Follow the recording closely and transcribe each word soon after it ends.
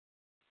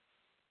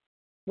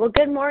Well,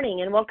 good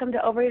morning and welcome to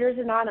Overeaters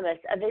Anonymous,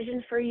 a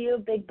Vision for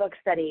You Big Book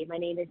Study. My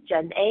name is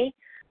Jen A.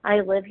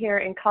 I live here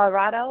in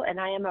Colorado and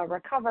I am a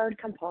recovered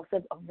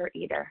compulsive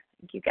overeater.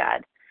 Thank you,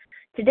 God.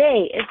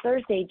 Today is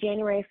Thursday,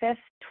 January 5th,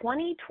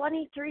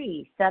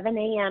 2023, 7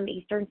 a.m.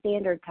 Eastern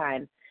Standard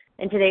Time.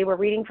 And today we're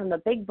reading from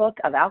the Big Book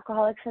of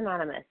Alcoholics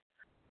Anonymous.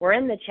 We're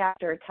in the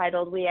chapter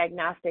titled We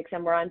Agnostics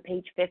and we're on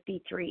page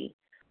 53.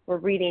 We're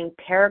reading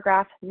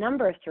paragraph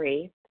number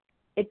 3.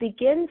 It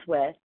begins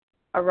with,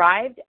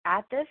 arrived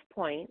at this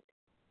point,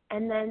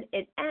 and then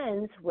it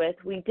ends with,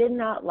 we did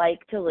not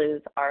like to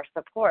lose our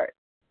support.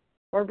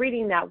 We're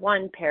reading that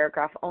one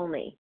paragraph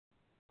only.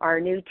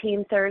 Our new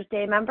Team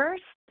Thursday members,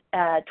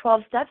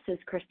 12 Steps is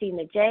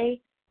Christina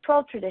J.,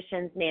 12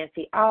 Traditions,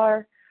 Nancy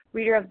R.,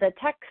 reader of the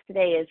text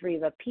today is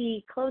Reva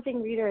P.,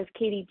 closing reader is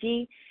Katie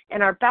G.,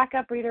 and our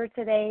backup reader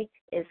today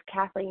is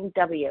Kathleen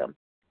W.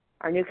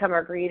 Our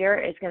newcomer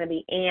greeter is going to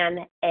be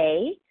Ann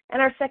A.,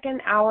 and our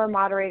second hour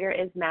moderator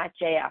is Matt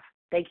J.F.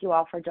 Thank you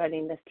all for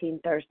joining this Team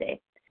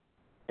Thursday.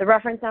 The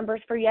reference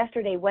numbers for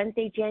yesterday,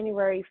 Wednesday,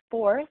 January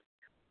 4th,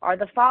 are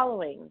the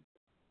following.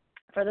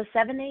 For the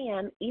 7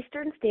 a.m.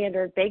 Eastern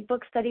Standard Big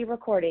Book Study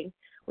recording,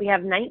 we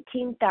have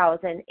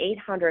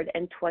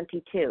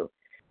 19,822.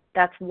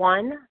 That's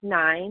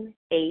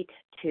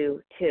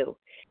 19822.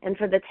 And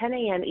for the 10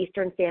 a.m.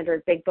 Eastern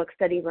Standard Big Book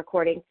Study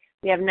recording,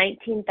 we have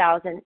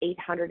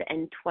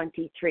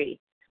 19,823.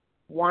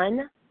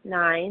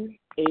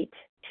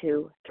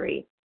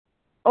 19823.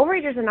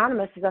 Overeaters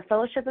Anonymous is a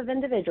fellowship of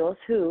individuals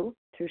who,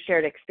 through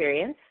shared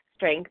experience,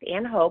 strength,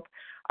 and hope,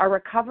 are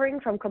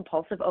recovering from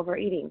compulsive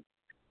overeating.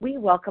 We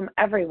welcome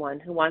everyone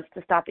who wants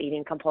to stop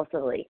eating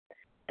compulsively.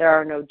 There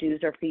are no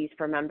dues or fees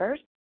for members.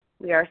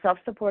 We are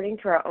self-supporting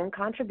through our own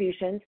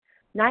contributions,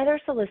 neither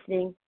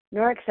soliciting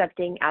nor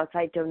accepting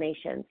outside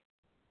donations.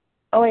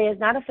 OA is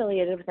not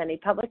affiliated with any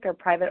public or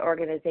private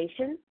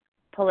organization,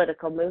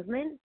 political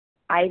movement,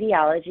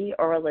 ideology,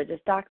 or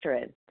religious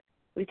doctrine.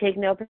 We take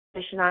no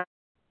position on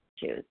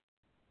issues.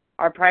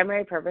 Our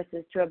primary purpose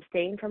is to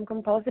abstain from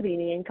compulsive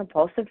eating and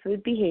compulsive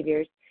food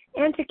behaviors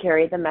and to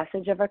carry the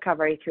message of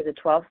recovery through the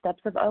 12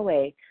 steps of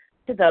OA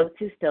to those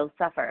who still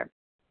suffer.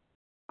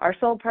 Our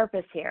sole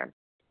purpose here.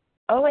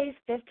 OA's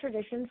fifth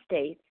tradition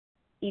states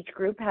each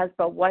group has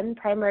but one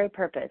primary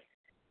purpose,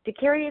 to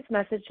carry its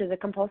message to the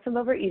compulsive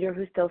overeater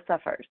who still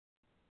suffers.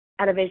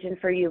 At a Vision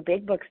for You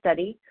Big Book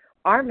Study,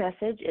 our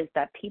message is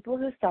that people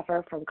who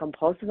suffer from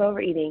compulsive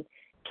overeating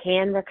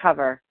can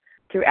recover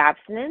through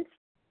abstinence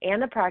and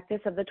the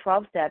practice of the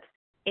 12 steps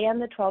and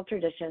the 12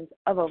 traditions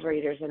of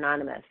Overeaters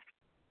Anonymous.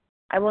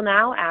 I will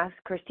now ask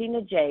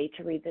Christina J.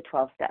 to read the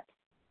 12 steps.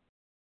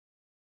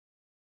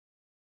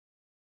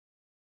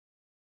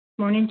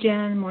 Morning,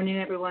 Jen. Morning,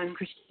 everyone.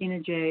 Christina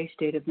J.,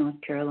 State of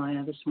North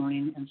Carolina this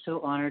morning. I'm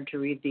so honored to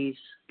read these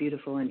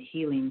beautiful and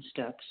healing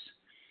steps.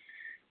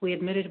 We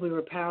admitted we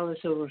were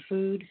powerless over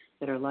food,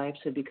 that our lives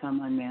had become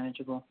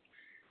unmanageable.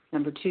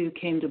 Number 2,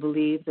 came to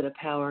believe that a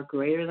power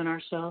greater than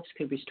ourselves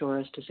could restore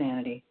us to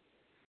sanity.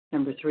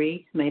 Number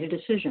 3, made a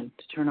decision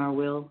to turn our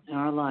will and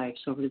our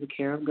lives over to the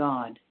care of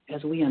God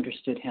as we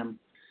understood Him.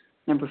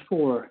 Number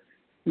 4,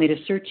 made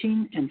a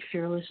searching and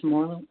fearless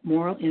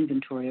moral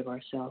inventory of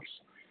ourselves.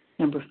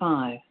 Number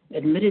 5,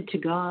 admitted to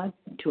God,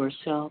 to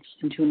ourselves,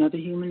 and to another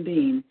human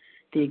being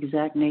the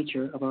exact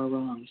nature of our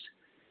wrongs.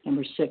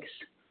 Number 6,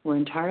 we're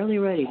entirely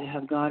ready to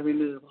have God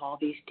remove all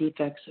these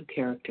defects of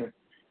character.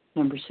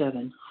 Number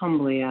 7,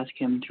 humbly ask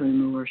Him to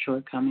remove our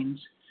shortcomings.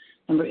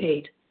 Number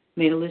 8,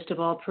 made a list of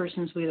all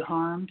persons we had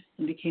harmed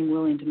and became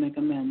willing to make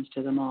amends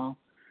to them all.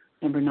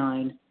 Number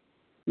 9,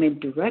 made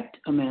direct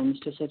amends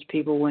to such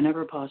people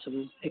whenever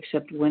possible,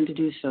 except when to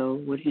do so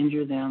would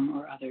injure them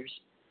or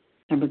others.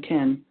 Number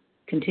 10,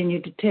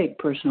 continued to take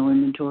personal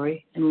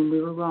inventory, and when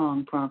we were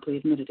wrong, promptly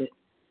admitted it.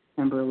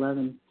 Number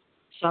 11,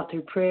 sought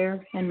through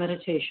prayer and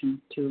meditation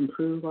to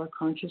improve our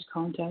conscious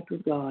contact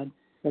with God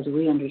as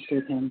we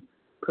understood Him,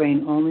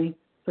 praying only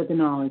for the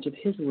knowledge of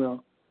His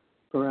will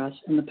for us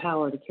and the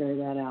power to carry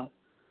that out.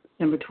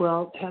 Number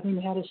 12, having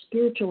had a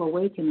spiritual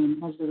awakening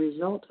as the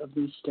result of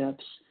these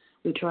steps,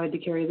 we tried to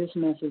carry this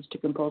message to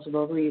compulsive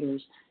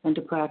overeaters and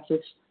to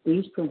practice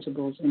these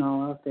principles in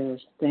all our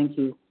affairs. Thank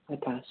you. I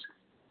pass.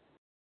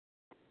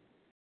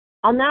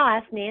 I'll now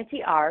ask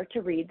Nancy R.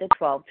 to read the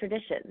 12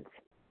 traditions.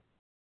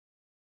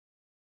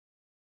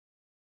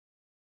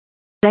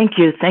 Thank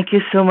you. Thank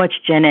you so much,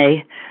 Jen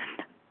A.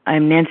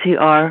 I'm Nancy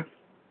R.,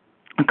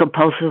 a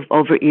compulsive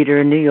overeater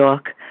in New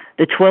York.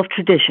 The 12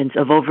 traditions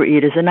of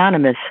Overeaters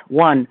Anonymous.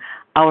 1,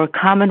 our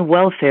common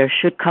welfare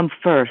should come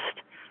first.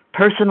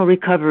 Personal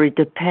recovery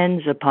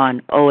depends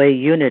upon OA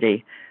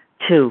unity.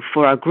 2,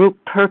 for our group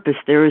purpose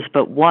there is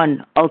but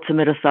one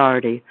ultimate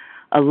authority,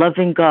 a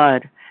loving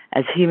God,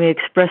 as He may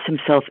express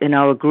Himself in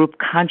our group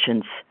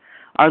conscience.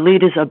 Our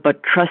leaders are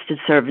but trusted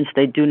servants,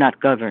 they do not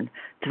govern.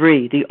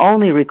 3, the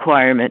only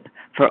requirement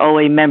for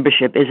OA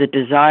membership is a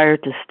desire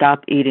to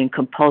stop eating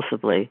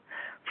compulsively.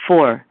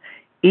 4,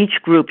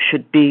 each group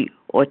should be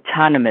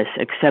autonomous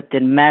except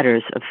in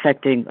matters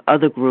affecting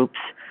other groups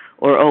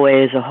or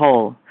OA as a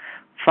whole.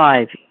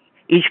 5,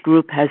 Each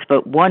group has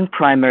but one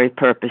primary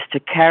purpose: to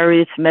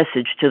carry its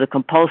message to the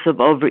compulsive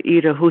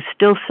overeater who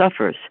still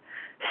suffers.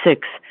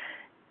 6.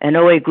 An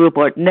OA group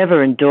ought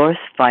never endorse,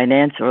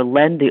 finance, or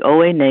lend the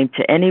OA name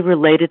to any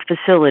related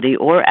facility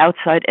or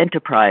outside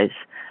enterprise,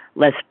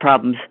 lest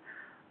problems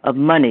of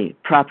money,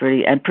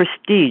 property, and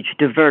prestige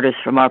divert us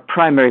from our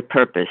primary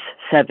purpose.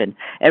 7.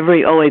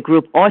 Every OA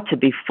group ought to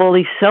be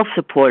fully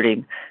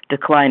self-supporting,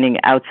 declining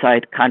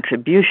outside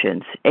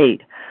contributions.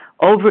 8.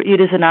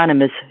 Overeaters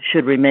Anonymous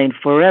should remain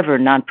forever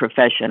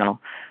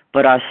non-professional,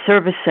 but our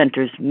service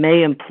centers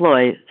may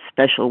employ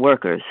special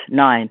workers.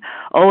 9.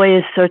 OA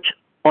as such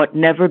ought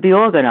never be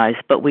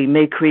organized, but we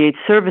may create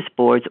service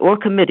boards or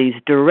committees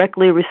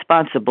directly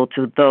responsible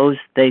to those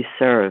they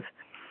serve.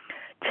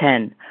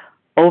 10.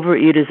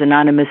 Overeaters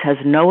Anonymous has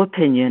no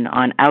opinion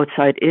on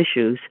outside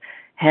issues,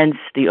 hence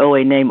the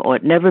OA name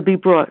ought never be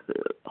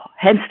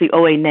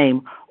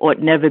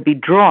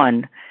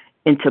drawn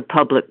into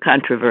public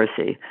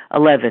controversy.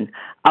 11.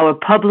 Our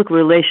public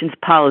relations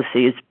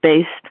policy is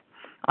based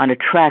on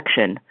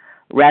attraction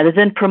rather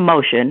than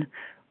promotion.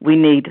 We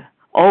need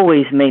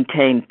always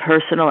maintain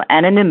personal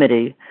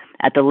anonymity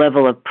at the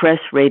level of press,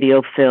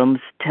 radio, films,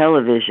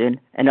 television,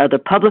 and other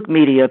public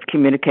media of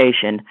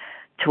communication.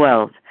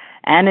 12.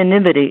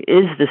 Anonymity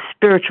is the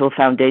spiritual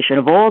foundation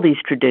of all these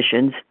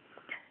traditions,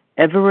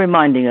 ever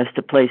reminding us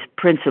to place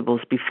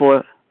principles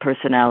before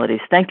personalities.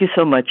 Thank you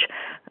so much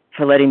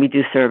for letting me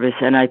do service,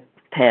 and I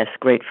pass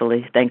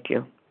gratefully. Thank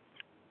you.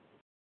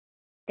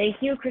 Thank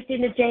you,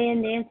 Christina J.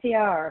 and Nancy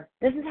R.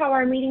 This is how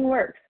our meeting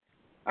works.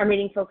 Our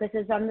meeting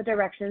focuses on the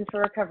directions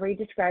for recovery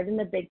described in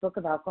the Big Book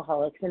of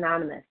Alcoholics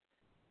Anonymous.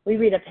 We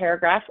read a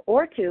paragraph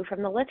or two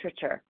from the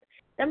literature.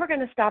 Then we're going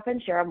to stop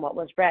and share on what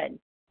was read.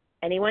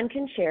 Anyone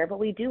can share, but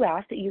we do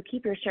ask that you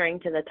keep your sharing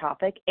to the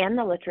topic and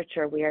the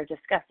literature we are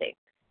discussing,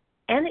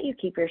 and that you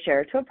keep your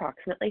share to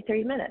approximately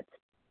 3 minutes.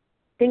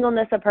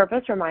 Singleness of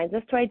purpose reminds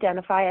us to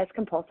identify as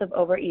compulsive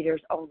overeaters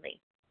only.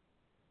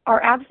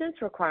 Our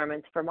absence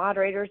requirements for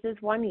moderators is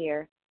 1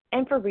 year,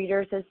 and for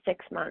readers is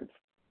 6 months.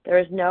 There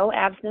is no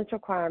abstinence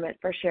requirement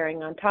for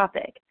sharing on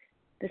topic.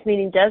 This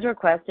meeting does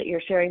request that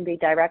your sharing be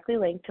directly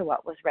linked to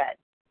what was read.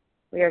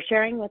 We are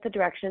sharing what the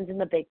directions in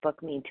the Big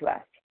Book mean to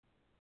us.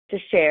 To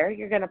share,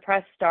 you're going to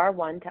press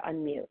 *1 to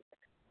unmute.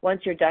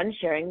 Once you're done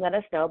sharing, let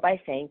us know by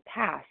saying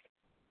pass.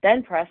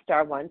 Then press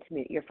 *1 to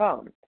mute your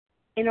phone.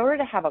 In order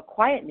to have a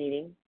quiet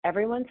meeting,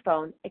 everyone's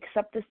phone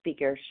except the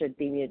speaker should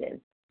be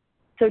muted.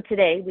 So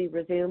today we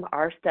resume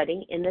our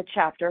study in the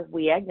chapter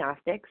We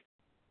Agnostics.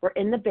 We're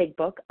in the Big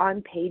Book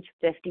on page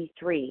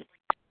 53,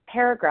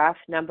 paragraph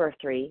number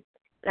 3.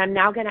 And I'm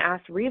now going to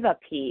ask Reva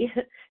P.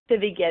 to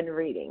begin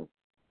reading.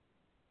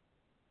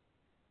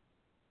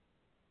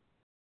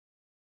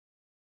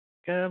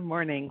 Good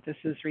morning. This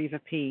is Reva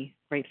P.,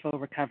 grateful,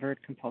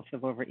 recovered,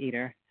 compulsive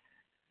overeater.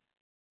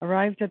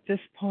 Arrived at this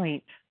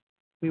point,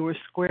 we were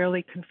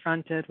squarely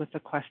confronted with the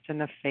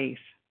question of faith.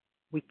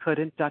 We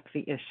couldn't duck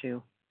the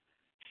issue.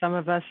 Some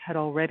of us had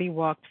already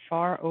walked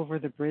far over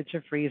the bridge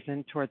of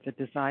reason toward the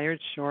desired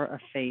shore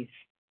of faith.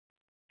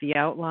 The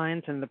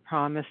outlines and the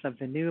promise of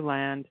the new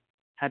land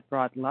had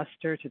brought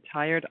luster to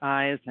tired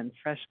eyes and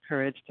fresh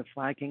courage to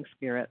flagging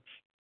spirits.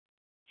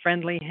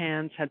 Friendly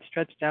hands had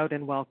stretched out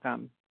in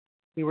welcome.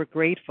 We were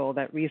grateful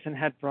that reason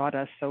had brought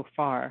us so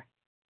far,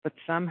 but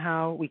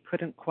somehow we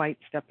couldn't quite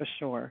step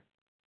ashore.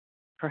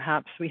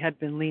 Perhaps we had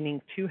been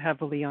leaning too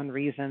heavily on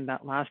reason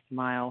that last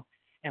mile,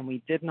 and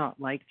we did not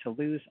like to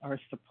lose our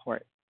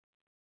support.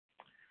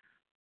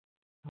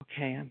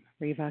 Okay, I'm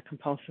Reva,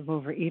 compulsive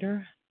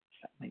overeater.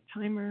 Set my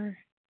timer.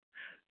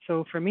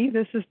 So for me,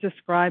 this is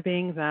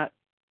describing that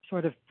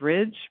sort of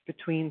bridge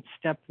between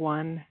step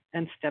 1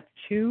 and step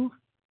 2.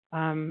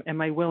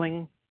 Am I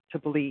willing to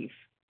believe?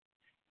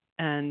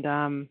 And,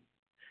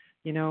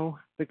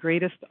 the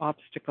greatest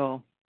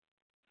obstacle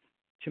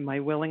to my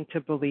willing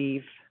to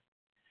believe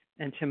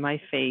and to my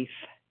faith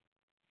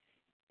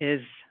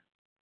is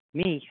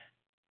me,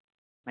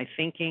 my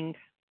thinking,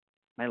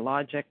 my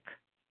logic,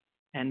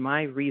 and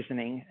my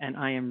reasoning. And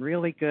I am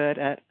really good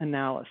at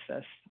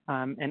analysis.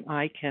 And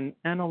I can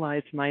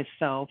analyze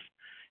myself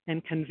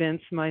and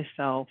convince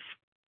myself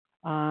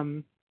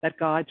that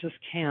God just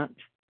can't.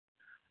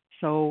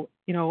 So,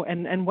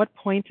 and what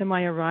point am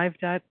I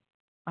arrived at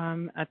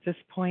this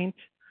point?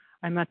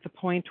 I'm at the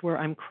point where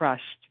I'm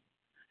crushed.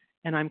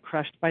 And I'm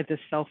crushed by this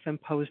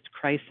self-imposed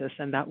crisis.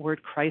 And that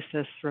word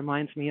crisis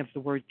reminds me of the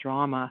word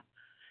drama.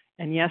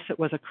 And yes, it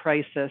was a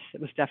crisis.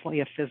 It was definitely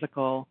a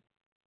physical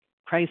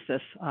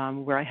crisis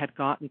where I had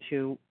gotten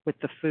to with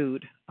the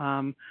food.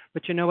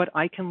 But you know what?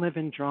 I can live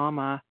in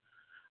drama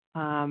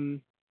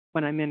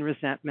when I'm in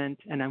resentment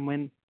and I'm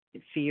in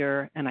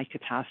fear and I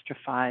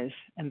catastrophize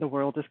and the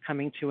world is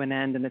coming to an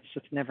end and it's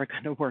just never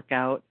going to work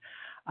out.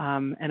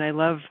 And I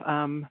love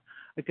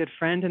a good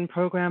friend in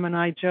program and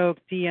I joke,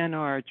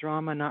 DNR,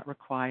 drama not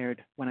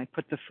required. When I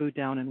put the food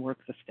down and work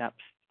the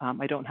steps,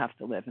 I don't have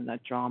to live in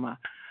that drama.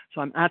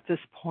 So I'm at this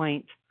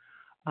point,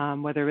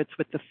 whether it's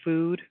with the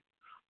food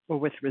or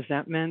with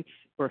resentments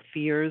or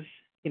fears,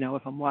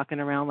 if I'm walking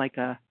around like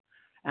a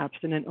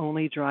abstinent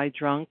only, dry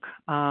drunk,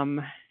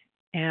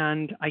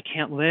 and I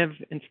can't live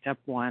in step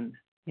one.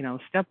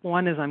 Step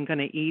one is I'm going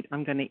to eat,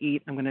 I'm going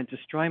to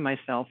destroy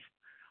myself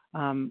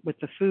with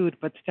the food.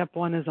 But step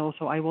one is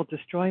also I will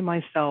destroy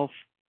myself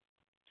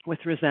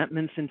with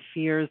resentments and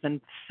fears and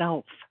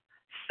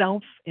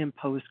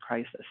self-imposed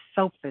crisis,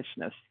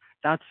 selfishness.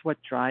 That's what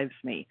drives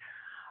me.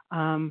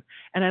 And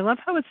I love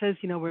how it says,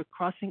 we're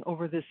crossing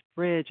over this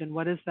bridge. And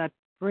what is that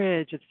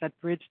bridge? It's that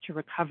bridge to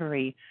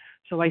recovery.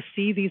 So I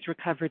see these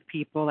recovered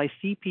people. I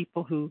see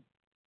people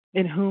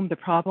in whom the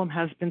problem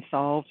has been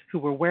solved, who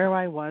were where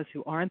I was,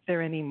 who aren't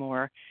there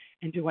anymore.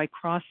 And do I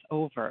cross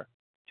over?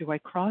 Do I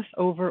cross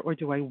over, or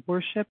do I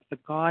worship the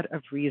God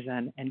of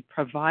reason and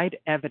provide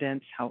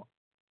evidence how,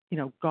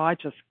 God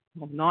just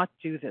will not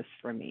do this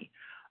for me,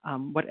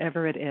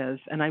 whatever it is.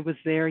 And I was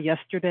there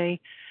yesterday,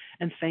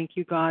 and thank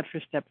you, God,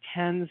 for step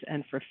 10s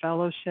and for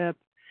fellowship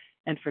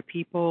and for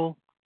people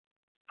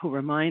who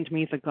remind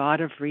me the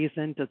God of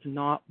reason does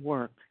not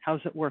work.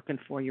 How's it working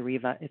for you,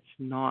 Reva? It's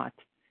not.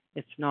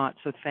 It's not.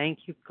 So thank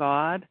you,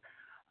 God.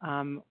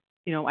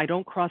 I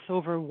don't cross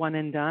over one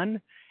and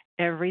done.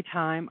 Every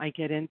time I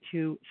get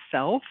into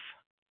self,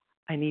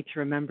 I need to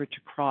remember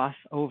to cross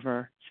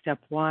over. Step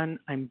one,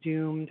 I'm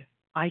doomed.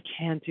 I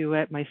can't do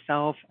it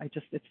myself. I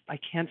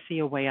can't see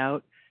a way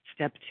out.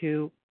 Step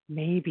two,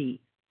 maybe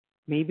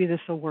this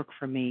will work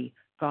for me.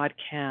 God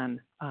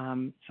can.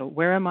 So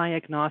where am I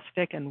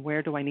agnostic, and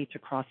where do I need to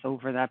cross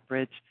over that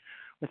bridge?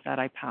 With that,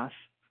 I pass.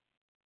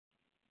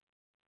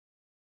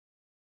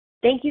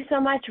 Thank you so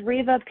much,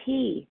 Reva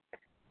P.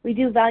 We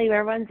do value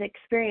everyone's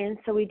experience,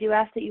 so we do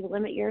ask that you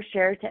limit your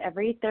share to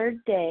every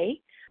third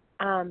day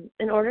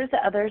in order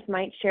that others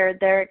might share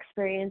their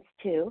experience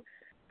too.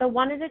 So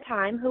one at a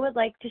time, who would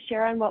like to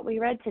share on what we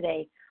read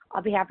today?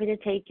 I'll be happy to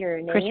take your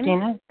name,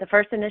 Christina? the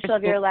first initial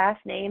of your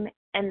last name,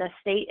 and the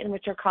state in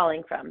which you're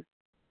calling from.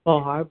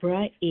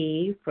 Barbara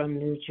E. from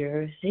New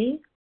Jersey.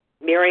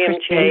 Miriam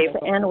J.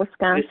 And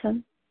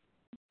Wisconsin.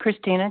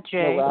 Christina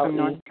J. Noel from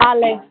North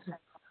Carolina.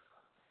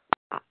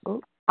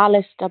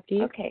 Alice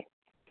W. Okay.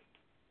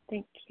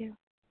 Thank you.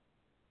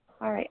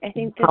 All right. I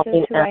think this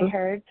is who I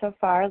heard so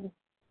far.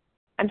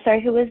 I'm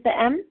sorry, who was the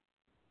M?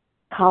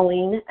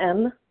 Colleen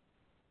M.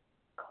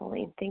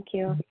 Colleen, thank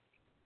you.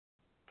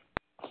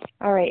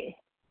 All right.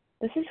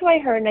 This is who I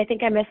heard, and I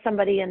think I missed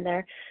somebody in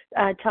there.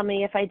 Tell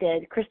me if I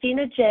did.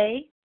 Christina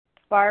J.,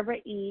 Barbara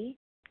E.,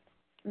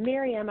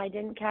 Miriam, I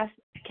didn't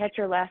catch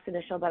your last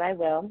initial, but I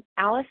will.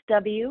 Alice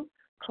W.,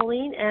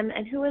 Colleen M.,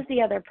 and who was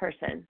the other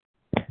person?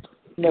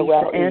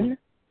 Noel N.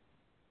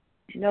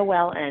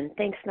 Noel N.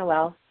 Thanks,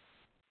 Noel.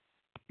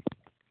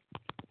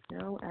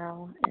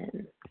 Noel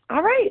N.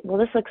 All right. Well,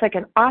 this looks like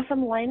an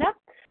awesome lineup.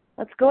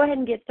 Let's go ahead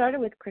and get started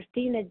with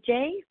Christina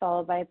J.,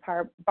 followed by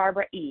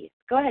Barbara E.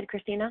 Go ahead,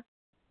 Christina.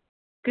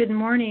 Good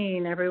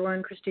morning,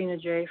 everyone. Christina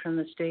J. from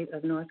the state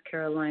of North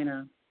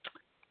Carolina.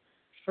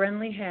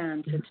 Friendly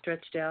hands had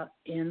stretched out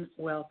in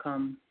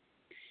welcome.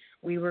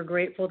 We were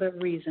grateful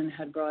that reason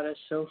had brought us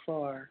so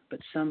far, but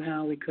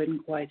somehow we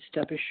couldn't quite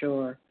step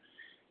ashore.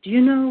 Do you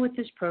know what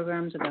this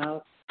program's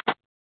about?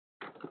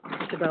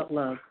 It's about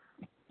love.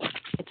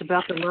 It's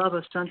about the love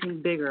of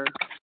something bigger.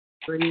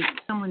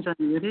 Someone's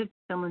unmuted.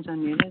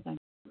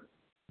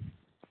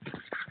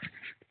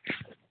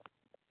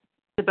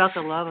 It's about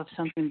the love of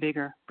something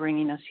bigger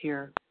bringing us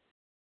here.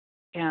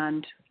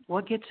 And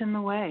what gets in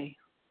the way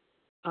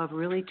of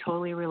really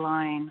totally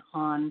relying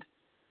on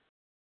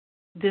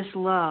this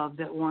love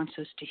that wants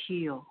us to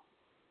heal?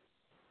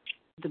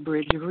 The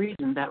bridge of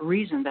reason,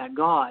 that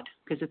God,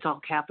 because it's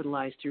all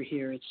capitalized through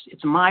here.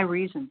 It's my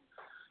reason.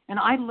 And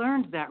I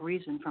learned that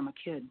reason from a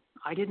kid.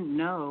 I didn't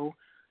know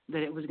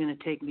that it was going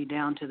to take me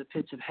down to the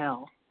pits of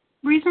hell.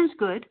 Reason's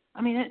good.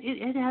 I mean,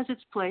 it has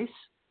its place.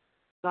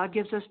 God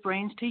gives us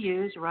brains to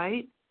use,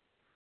 right?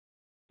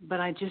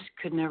 But I just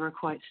could never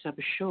quite step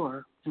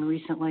ashore. And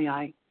recently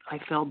I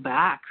fell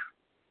back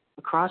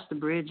across the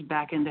bridge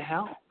back into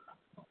hell.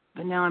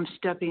 But now I'm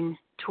stepping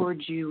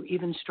towards you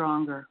even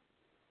stronger,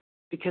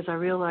 because I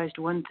realized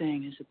one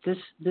thing is that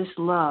this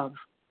love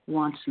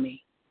wants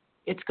me.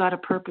 It's got a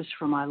purpose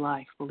for my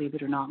life, believe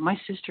it or not. My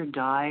sister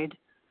died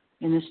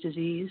in this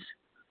disease.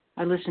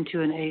 I listened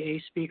to an AA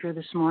speaker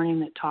this morning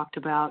that talked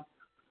about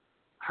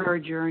her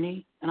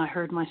journey, and I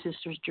heard my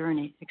sister's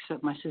journey,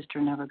 except my sister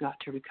never got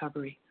to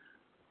recovery.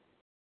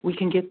 We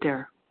can get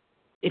there.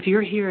 If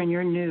you're here and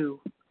you're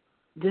new,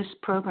 this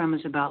program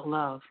is about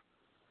love.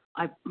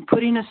 I'm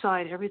putting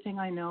aside everything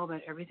I know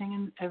about everything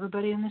and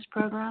everybody in this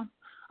program,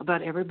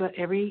 about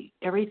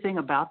everything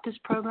about this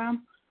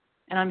program,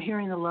 and I'm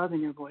hearing the love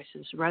in your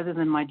voices rather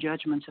than my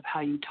judgments of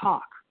how you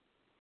talk,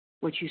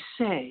 what you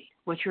say,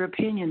 what your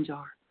opinions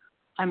are.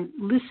 I'm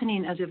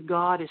listening as if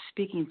God is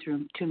speaking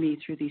to me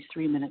through these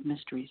 3-minute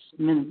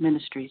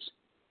ministries.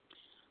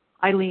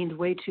 I leaned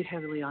way too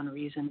heavily on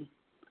reason,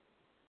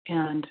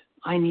 and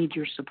I need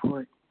your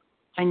support.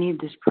 I need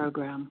this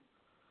program.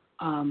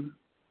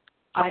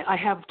 I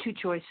have two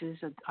choices.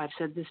 I've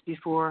said this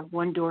before.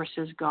 One door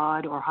says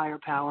God or higher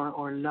power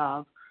or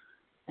love,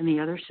 and the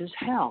other says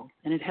hell.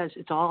 And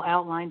it's all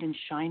outlined in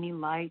shiny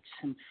lights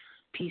and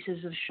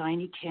pieces of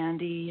shiny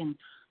candy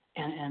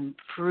and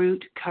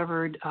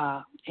fruit-covered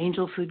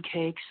angel food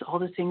cakes, all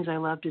the things I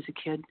loved as a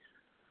kid.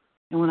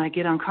 And when I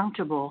get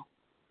uncomfortable,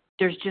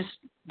 they're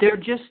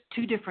just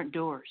two different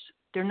doors.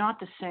 They're not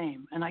the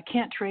same, and I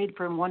can't trade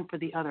from one for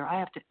the other. I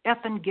have to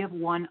effing give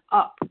one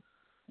up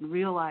and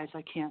realize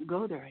I can't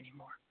go there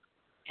anymore,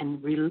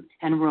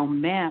 and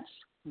romance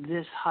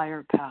this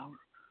higher power.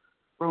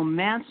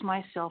 Romance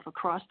myself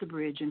across the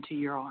bridge into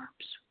your arms.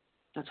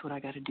 That's what I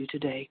got to do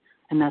today,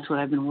 and that's what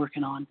I've been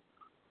working on,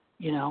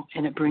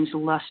 and it brings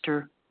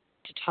luster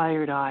to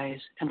tired eyes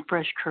and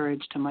fresh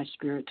courage to my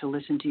spirit to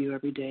listen to you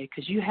every day,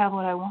 because you have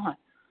what I want,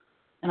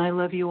 and I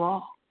love you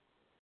all,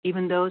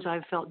 even those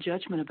I've felt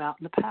judgment about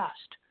in the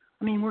past.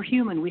 I mean, we're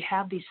human. We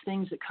have these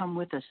things that come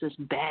with us, this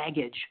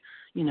baggage,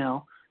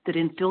 that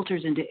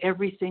infilters into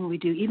everything we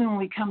do. Even when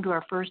we come to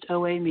our first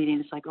OA meeting,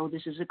 it's like, oh,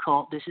 this is a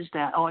cult, this is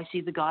that. Oh, I see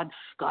the God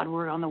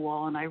word on the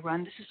wall and I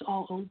run. This is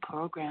all old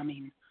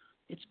programming.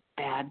 It's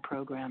bad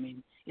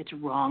programming. It's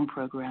wrong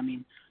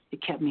programming.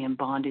 It kept me in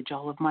bondage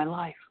all of my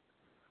life.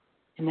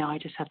 And now I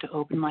just have to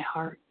open my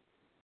heart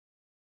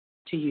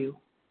to you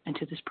and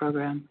to this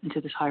program and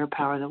to this higher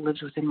power that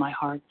lives within my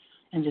heart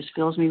and just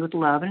fills me with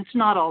love. And it's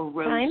not all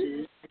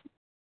roses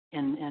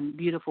and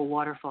beautiful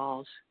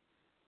waterfalls.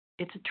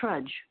 It's a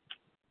trudge.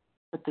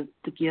 But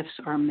the gifts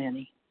are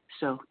many.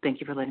 So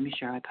thank you for letting me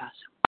share. I pass.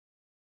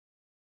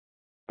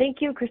 Thank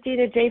you,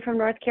 Christina J. from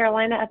North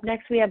Carolina. Up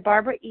next, we have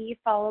Barbara E.,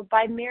 followed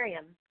by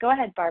Miriam. Go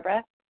ahead,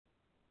 Barbara.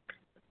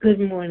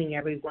 Good morning,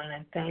 everyone,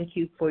 and thank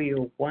you for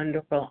your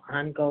wonderful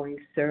ongoing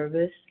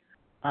service.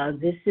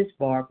 This is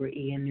Barbara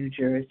E. in New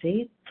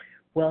Jersey.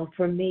 Well,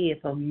 for me,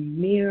 if a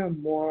mere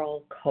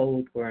moral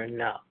code were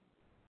enough,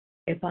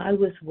 if I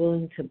was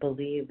willing to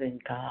believe in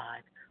God,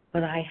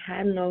 but I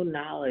had no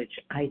knowledge,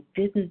 I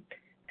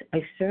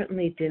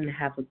certainly didn't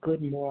have a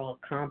good moral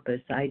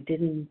compass. I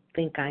didn't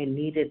think I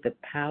needed the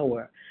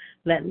power.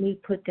 Let me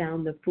put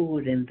down the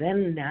food and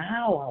then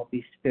now I'll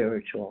be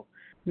spiritual.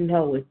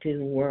 No, it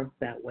didn't work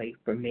that way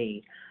for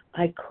me.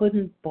 I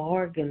couldn't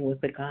bargain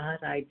with a God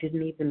I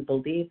didn't even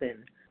believe in.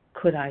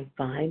 Could I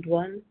find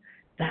one?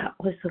 That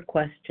was the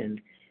question.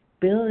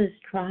 Bill is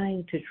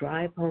trying to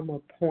drive home a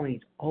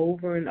point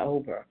over and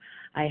over.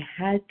 I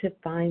had to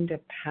find a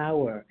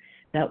power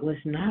that was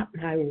not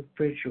my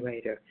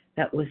refrigerator,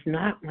 that was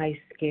not my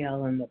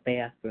scale in the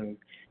bathroom,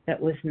 that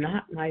was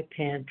not my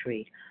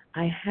pantry.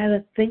 I had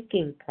a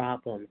thinking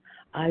problem.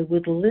 I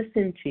would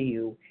listen to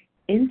you.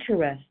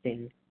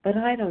 Interesting, but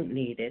I don't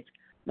need it.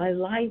 My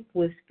life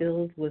was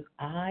filled with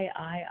I.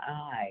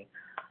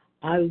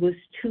 I was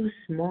too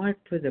smart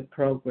for the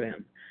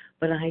program,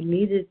 but I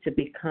needed to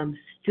become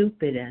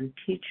stupid and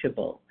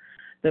teachable.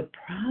 The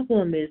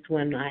problem is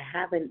when I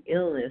have an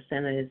illness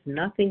and it has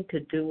nothing to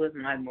do with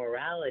my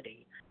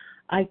morality,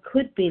 I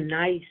could be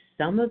nice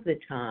some of the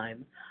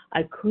time.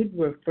 I could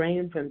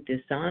refrain from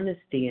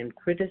dishonesty and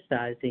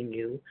criticizing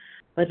you,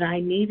 but I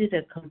needed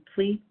a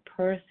complete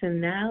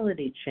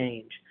personality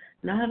change,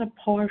 not a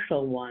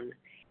partial one.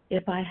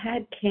 If I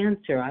had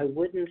cancer, I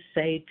wouldn't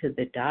say to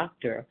the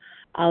doctor,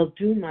 I'll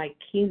do my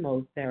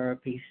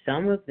chemotherapy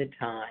some of the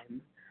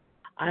time.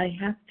 I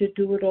have to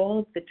do it all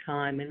of the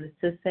time, and it's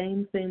the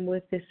same thing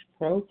with this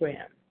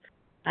program.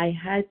 I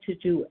had to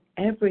do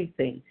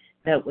everything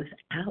that was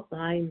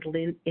outlined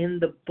in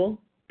the book,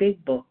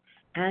 big book,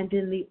 and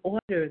in the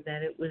order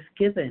that it was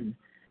given,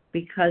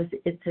 because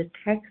it's a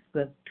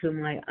textbook to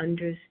my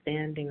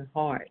understanding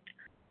heart.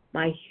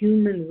 My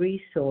human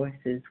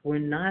resources were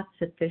not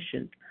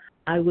sufficient.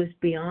 I was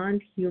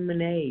beyond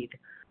human aid.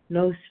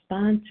 No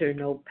sponsor,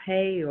 no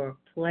pay or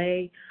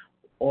play,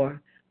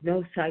 or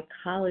no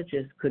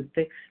psychologist could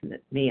fix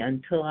me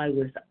until I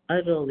was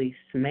utterly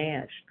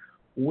smashed,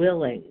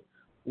 willing.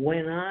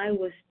 When I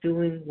was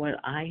doing what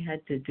I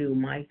had to do,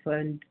 my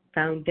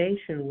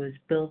foundation was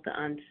built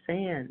on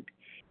sand.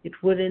 It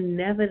would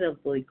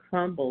inevitably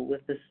crumble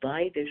with the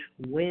slightest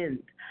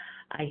wind.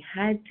 I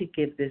had to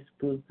give this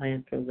food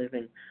plant for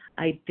living.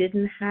 I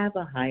didn't have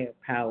a higher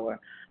power.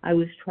 I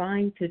was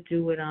trying to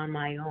do it on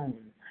my own.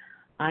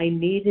 I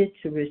needed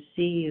to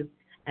receive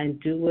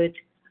and do it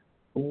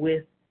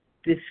with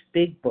this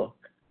big book.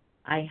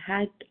 I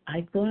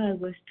thought I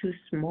was too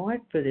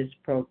smart for this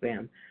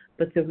program,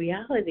 but the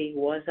reality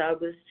was I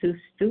was too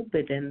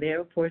stupid and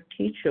therefore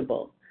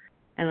teachable.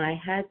 And I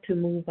had to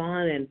move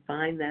on and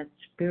find that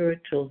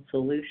spiritual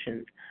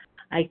solution.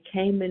 I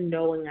came in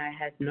knowing I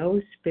had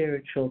no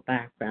spiritual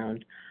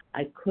background.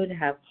 I could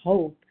have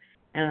hope,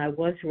 and I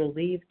was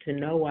relieved to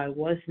know I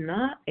was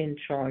not in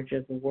charge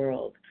of the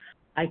world.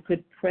 I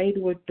could pray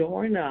to a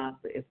doorknob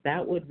if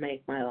that would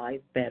make my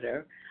life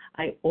better.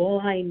 All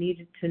I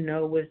needed to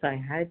know was I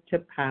had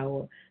to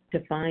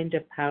find a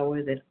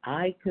power that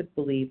I could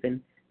believe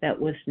in, that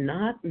was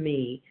not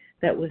me,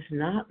 that was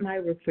not my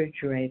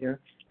refrigerator,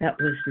 that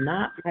was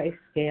not my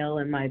scale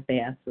in my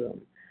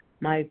bathroom.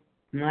 My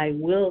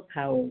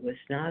willpower was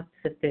not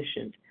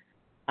sufficient.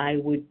 I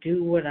would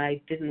do what I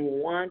didn't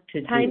want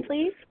to do. Time,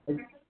 please.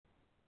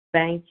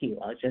 Thank you.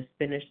 I'll just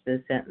finish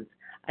the sentence.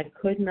 I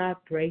could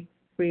not break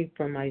free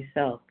from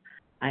myself.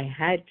 I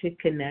had to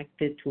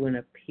connect it to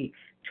an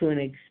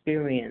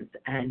experience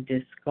and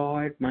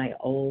discard my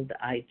old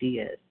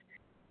ideas.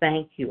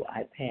 Thank you.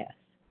 I pass.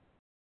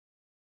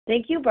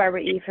 Thank you,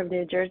 Barbara E. from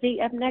New Jersey.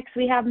 Up next,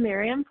 we have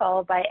Miriam,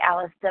 followed by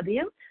Alice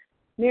W.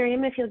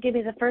 Miriam, if you'll give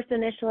me the first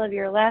initial of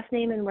your last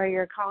name and where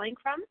you're calling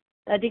from,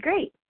 that'd be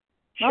great.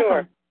 Sure.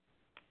 Welcome.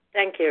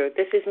 Thank you.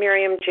 This is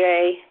Miriam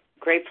J.,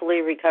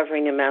 gratefully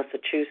recovering in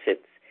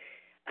Massachusetts.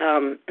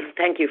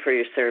 Thank you for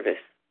your service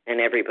and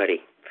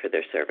everybody for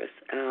their service.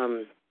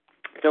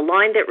 The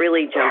line that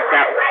really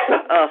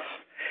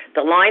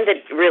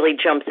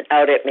jumps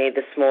out at me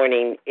this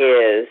morning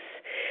is,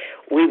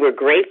 we were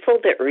grateful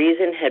that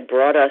reason had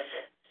brought us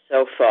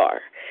so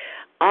far.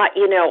 I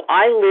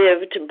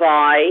lived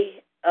by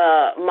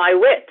my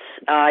wits.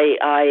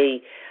 I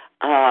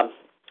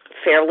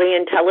fairly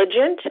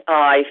intelligent.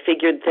 I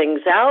figured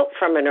things out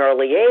from an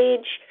early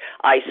age.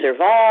 I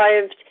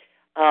survived.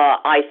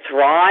 I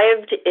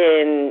thrived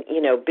in,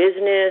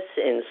 business,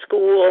 in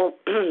school.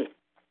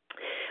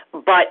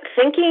 But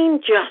thinking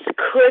just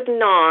could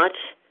not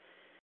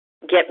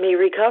get me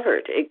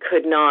recovered. It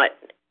could not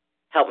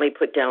help me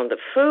put down the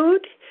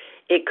food.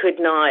 It could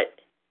not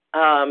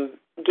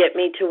get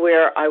me to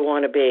where I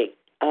want to be.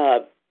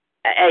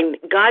 And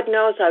God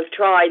knows I've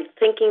tried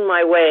thinking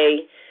my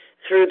way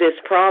through this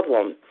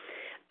problem.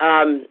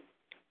 I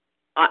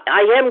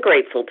am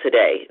grateful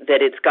today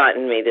that it's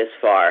gotten me this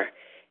far.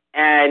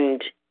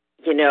 And,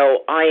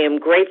 I am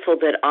grateful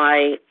that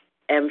I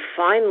am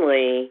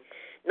finally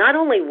not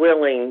only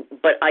willing,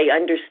 but I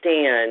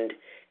understand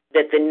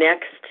that the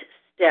next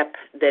step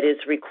that is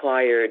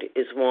required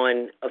is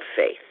one of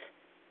faith.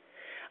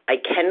 I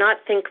cannot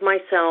think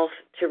myself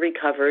to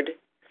recovered.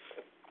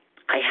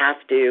 I have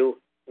to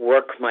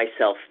work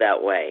myself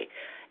that way.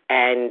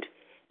 And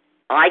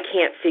I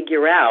can't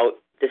figure out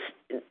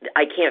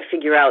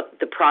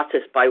the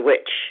process by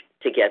which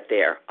to get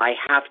there. I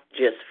have to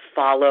just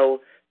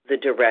follow the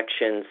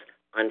directions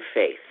on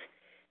faith.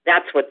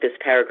 That's what this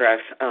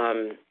paragraph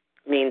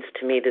means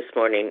to me this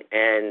morning,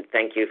 and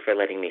thank you for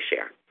letting me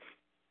share.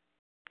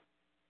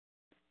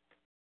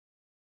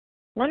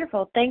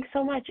 Wonderful. Thanks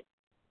so much.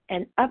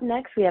 And up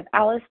next, we have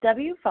Alice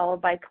W.,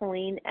 followed by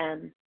Colleen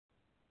M.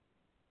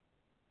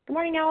 Good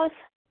morning, Alice.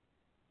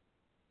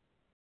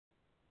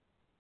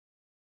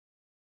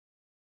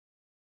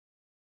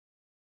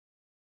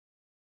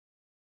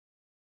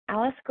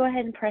 Alice, go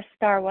ahead and press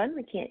 *1.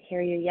 We can't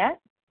hear you yet.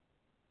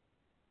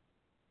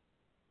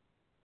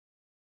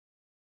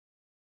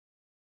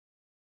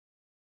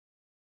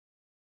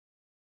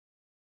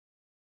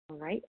 All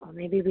right. Well,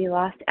 maybe we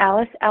lost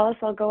Alice. Alice,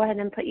 I'll go ahead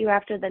and put you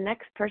after the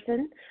next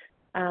person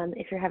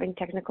if you're having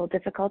technical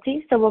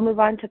difficulties. So we'll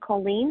move on to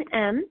Colleen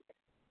M.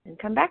 and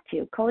come back to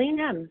you. Colleen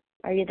M.,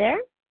 are you there?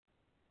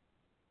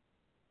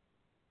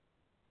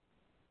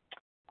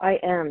 I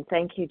am.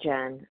 Thank you,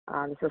 Jen.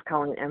 This is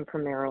Colleen M.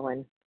 from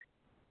Maryland.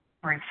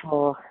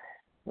 Grateful,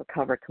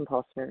 recovered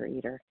compulsive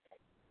overeater.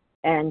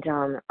 And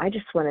I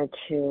just wanted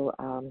to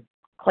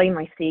claim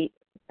my seat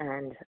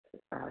and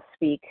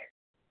speak,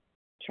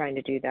 trying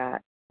to do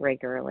that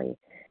regularly.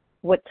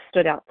 What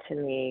stood out to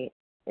me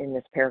in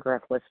this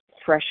paragraph was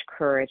fresh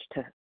courage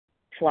to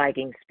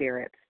flagging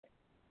spirits.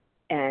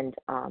 And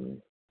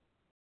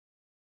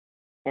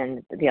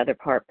the other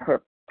part,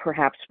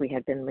 perhaps we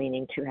had been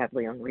leaning too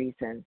heavily on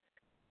reason.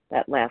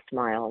 That last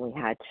mile, we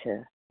had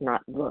to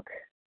not look,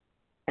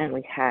 and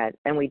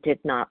we did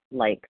not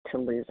like to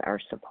lose our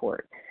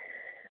support.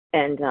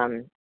 And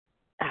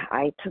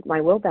I took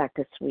my will back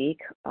this week.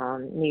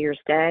 New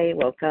Year's Day,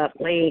 woke up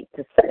late,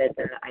 decided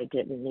that I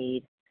didn't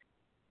need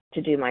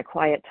to do my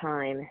quiet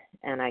time,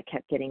 and I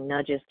kept getting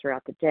nudges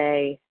throughout the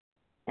day,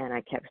 and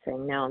I kept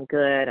saying, no, I'm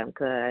good,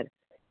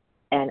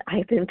 and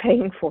I've been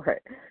paying for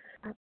it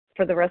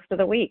for the rest of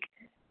the week.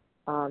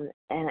 And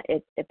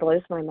it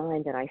blows my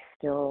mind that I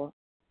still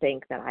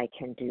think that I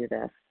can do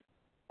this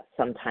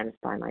sometimes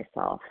by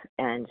myself.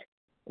 And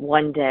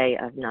one day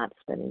of not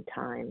spending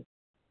time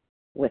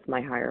with my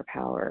higher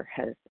power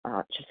has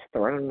just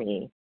thrown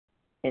me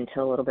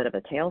into a little bit of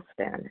a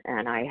tailspin.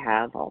 And I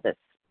have all this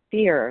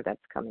fear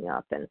that's coming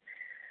up. And,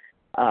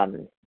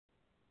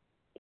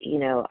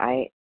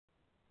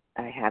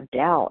 I have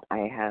doubt.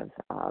 I have,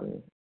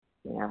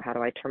 how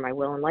do I turn my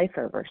will and life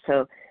over?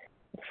 So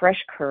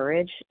fresh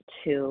courage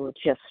to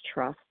just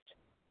trust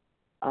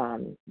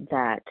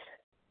that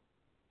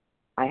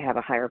I have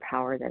a higher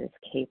power that is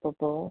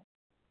capable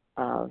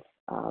of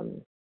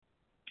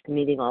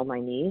meeting all my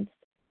needs,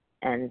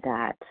 and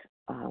that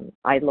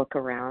I look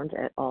around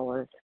at all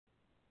of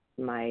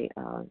my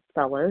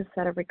fellows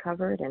that have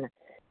recovered, and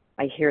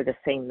I hear the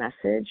same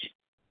message,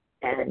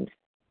 and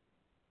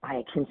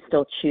I can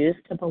still choose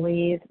to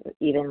believe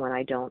even when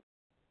I don't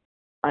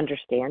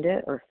understand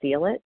it or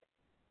feel it.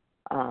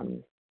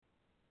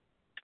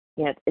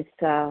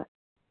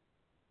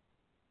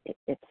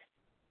 It's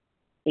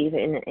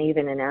even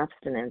in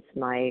abstinence,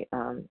 my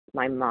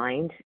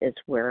mind is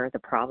where the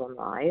problem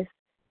lies,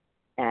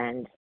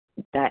 and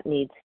that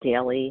needs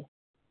daily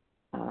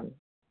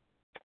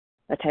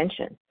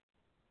attention.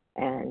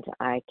 And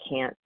I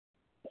can't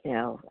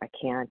I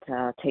can't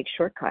take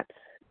shortcuts.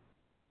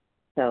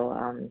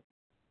 So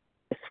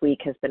this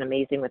week has been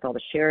amazing with all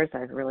the shares.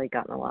 I've really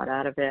gotten a lot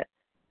out of it.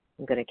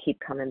 I'm going to keep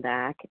coming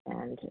back,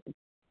 and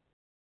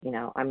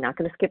I'm not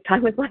going to skip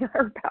time with my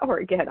higher power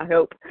again, I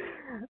hope.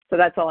 So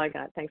that's all I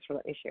got. Thanks for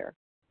letting me share.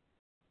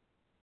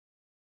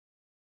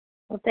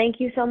 Well, thank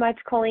you so much,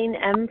 Colleen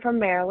M. from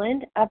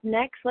Maryland. Up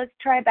next, let's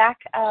try back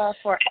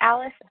for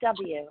Alice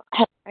W.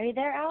 Are you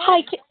there, Alice?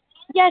 Hi.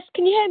 Yes,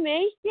 can you hear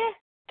me? Yeah.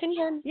 Can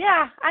you hear me?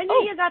 Yeah, I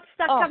knew you got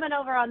stuck coming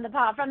over on the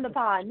from the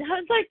pond. I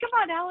was like, come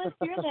on, Alice,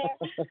 you're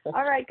there.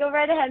 All right, go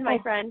right ahead, my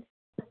friend.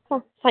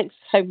 Oh, thanks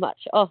so much.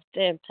 Oh,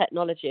 damn,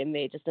 technology and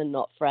me just are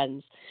not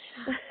friends.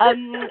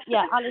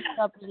 Yeah, Alice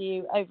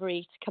W.,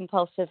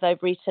 compulsive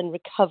overeating,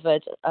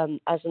 recovered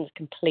as a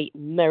complete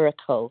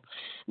miracle.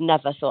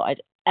 Never thought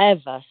I'd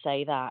ever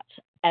say that,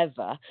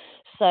 ever.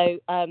 So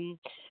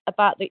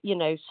about the,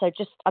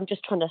 I'm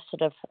just trying to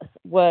sort of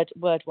word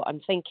what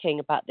I'm thinking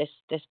about this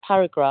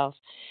paragraph.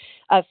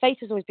 Faith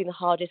has always been the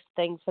hardest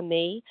thing for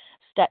me.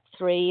 Step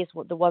 3 is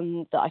the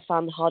one that I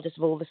found the hardest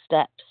of all the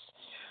steps.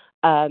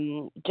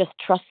 Just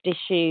trust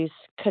issues,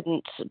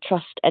 couldn't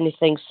trust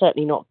anything,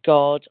 certainly not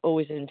God,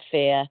 always in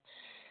fear,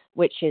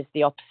 which is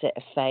the opposite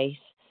of faith.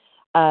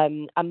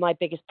 And my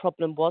biggest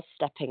problem was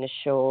stepping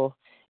ashore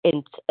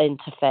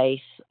into faith.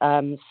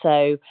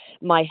 So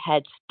my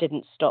head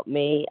didn't stop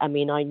me. I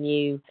mean, I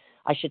knew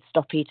I should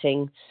stop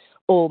eating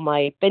all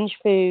my binge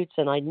foods,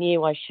 and I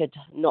knew I should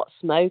not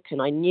smoke,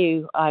 and I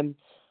knew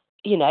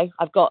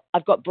I've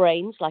got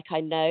brains, like I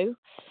know.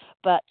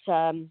 But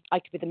I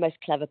could be the most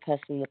clever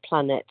person on the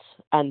planet,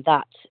 and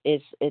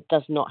it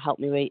does not help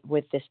me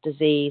with this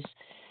disease.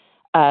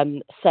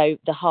 So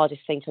the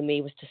hardest thing for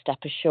me was to step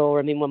ashore.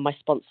 I mean, when my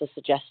sponsor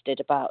suggested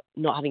about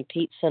not having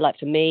pizza, like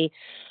for me,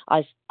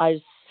 I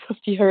was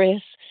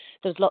furious.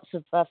 There's lots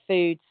of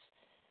foods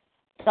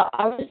that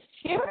I was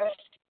furious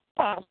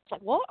about. I was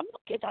like, what? I'm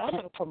not good. I don't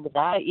have a problem with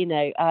that.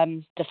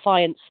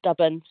 Defiant,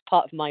 stubborn,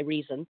 part of my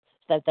reason.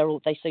 They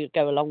sort of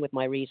go along with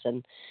my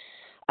reason.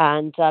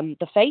 And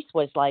the faith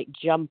was like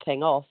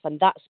jumping off, and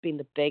that's been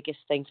the biggest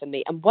thing for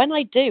me. And when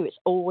I do, it's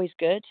always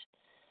good.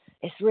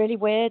 It's really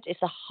weird. It's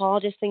the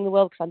hardest thing in the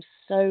world because I'm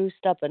so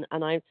stubborn,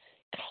 and I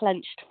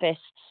clenched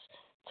fists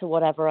to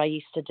whatever I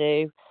used to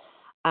do.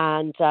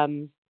 And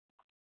and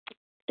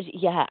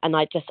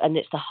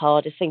it's the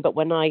hardest thing. But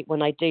when I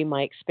do,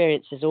 my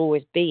experience has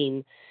always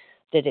been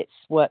that it's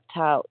worked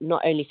out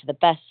not only for the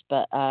best,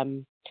 but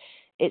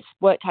it's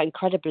worked out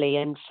incredibly,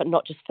 and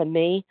not just for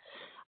me.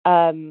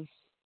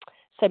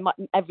 So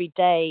every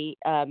day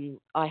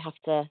I have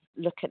to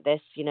look at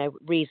this,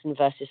 reason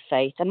versus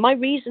faith. And my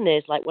reason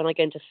is, like, when I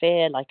go into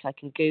fear, like, I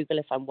can Google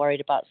if I'm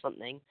worried about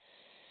something,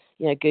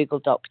 Google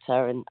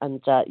doctor.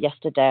 And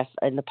yesterday,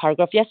 in the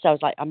paragraph yesterday, I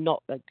was like,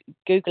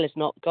 Google is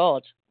not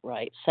God,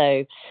 right?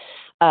 So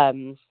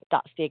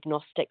that's the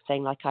agnostic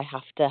thing. Like, I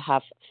have to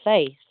have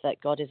faith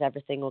that God is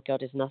everything or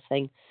God is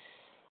nothing.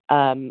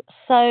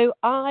 So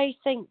I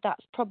think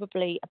that's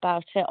probably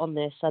about it on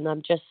this. And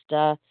this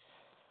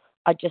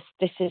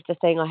is the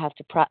thing I have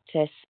to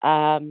practice.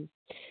 I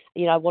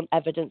want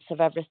evidence of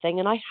everything,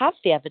 and I have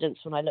the evidence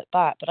when I look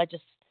back, but I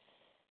just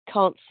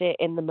can't see it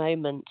in the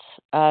moment.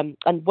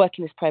 And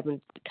working this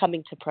program,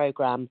 coming to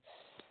program,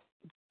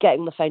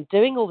 getting on the phone,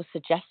 doing all the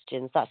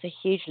suggestions, that's a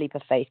huge leap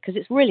of faith because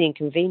it's really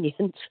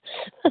inconvenient,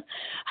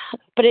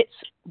 but it's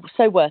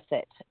so worth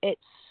it. It's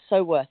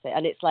so worth it.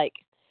 And it's like,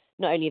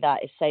 not only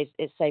that, it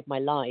saved my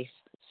life.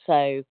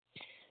 So,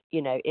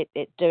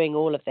 doing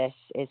all of this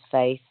is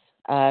faith.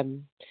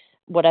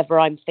 Whatever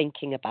I'm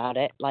thinking about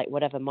it, like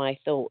whatever my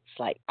thoughts,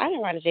 like, I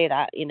don't want to do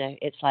that,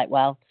 it's like,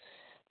 well,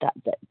 that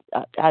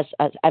as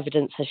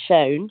evidence has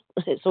shown,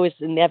 it's always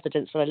in the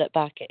evidence when I look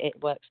back, it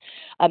works.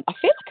 I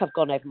feel like I've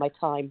gone over my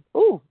time.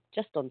 Ooh,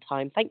 just on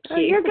time. Thank you. Oh,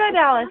 you're good,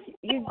 Alice.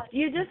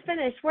 You just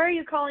finished. Where are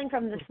you calling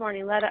from this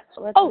morning? Let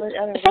other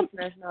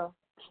listeners know.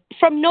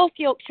 From North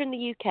Yorkshire in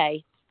the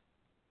UK.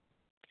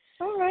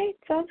 All right,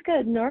 sounds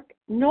good. North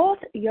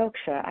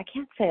Yorkshire. I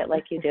can't say it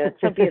like you do.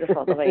 It's so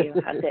beautiful the way you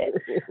have it.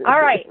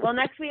 All right. Well,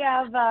 next we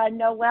have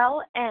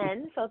Noelle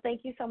N. So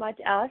thank you so much,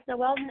 Alice.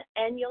 Noelle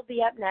N, you'll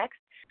be up next.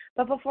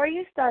 But before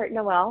you start,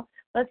 Noelle,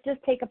 let's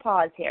just take a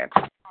pause here.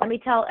 Let me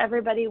tell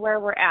everybody where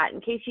we're at. In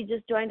case you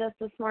just joined us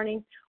this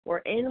morning, we're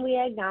in We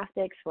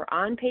Agnostics. We're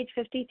on page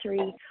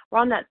 53. We're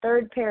on that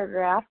third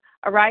paragraph.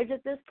 Arrives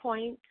at this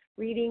point,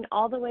 reading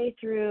all the way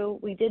through,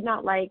 we did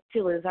not like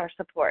to lose our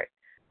support.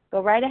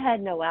 Go right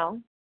ahead,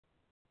 Noelle.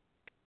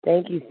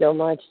 Thank you so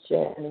much,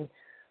 Jen,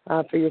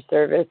 for your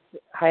service.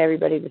 Hi,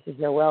 everybody. This is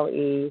Noelle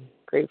E.,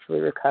 gratefully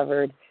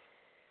recovered,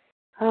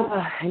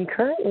 and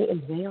currently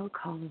in Vail,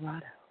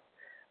 Colorado.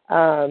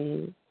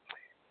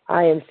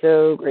 I am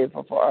so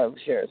grateful for our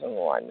shares on the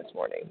line this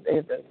morning. They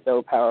have been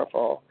so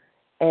powerful.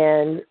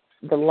 And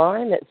the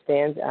line that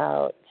stands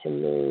out to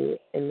me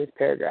in this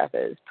paragraph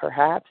is,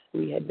 perhaps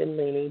we had been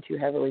leaning too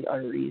heavily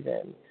on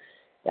reason,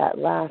 that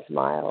last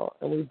mile,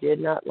 and we did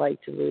not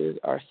like to lose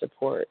our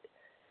support.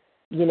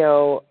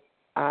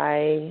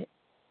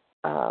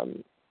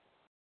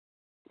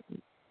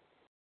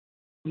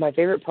 My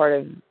favorite part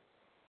of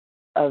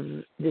of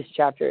this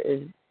chapter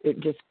is it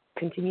just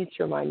continues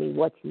to remind me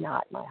what's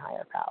not my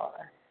higher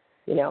power.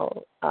 You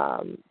know,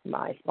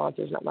 my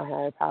sponsor's not my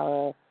higher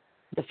power.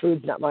 The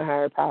food's not my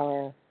higher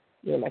power.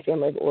 You know, my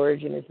family of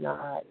origin is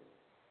not.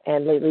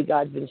 And lately,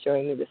 God's been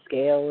showing me the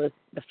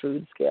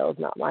food scale is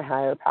not my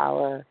higher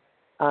power.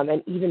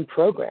 And even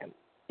program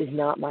is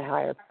not my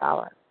higher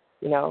power.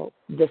 You know,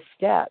 the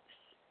steps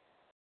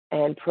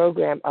and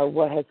program are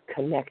what has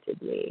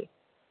connected me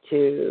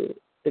to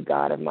the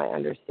God of my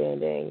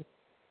understanding.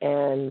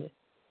 And,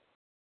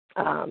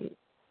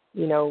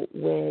 you know,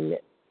 when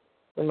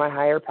my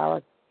higher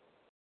power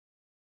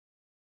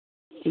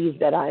sees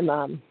that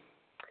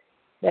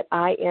that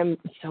I am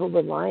so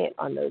reliant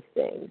on those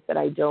things that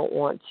I don't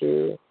want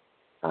to,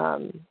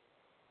 I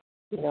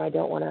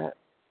don't want to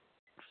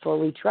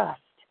fully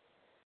trust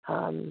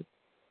on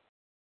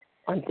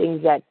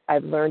things that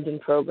I've learned in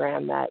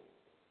program that,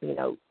 you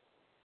know,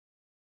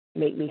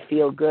 make me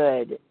feel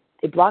good.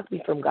 It blocked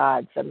me from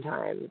God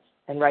sometimes.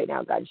 And right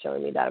now God's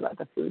showing me that about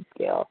the food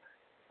scale.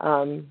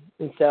 And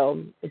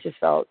so it just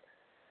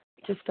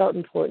felt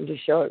important to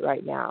show it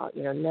right now.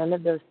 You know, none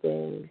of those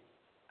things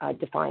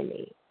define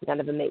me. None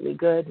of them make me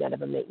good. None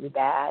of them make me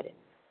bad.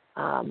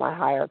 My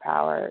higher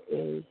power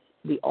is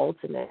the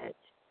ultimate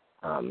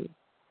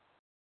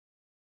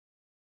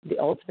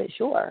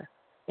sure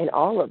in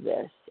all of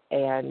this.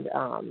 And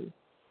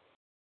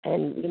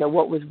you know,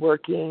 what was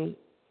working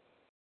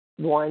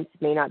once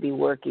may not be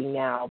working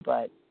now,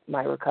 but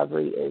my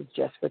recovery is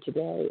just for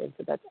today, and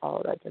so that's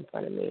all that's in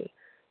front of me.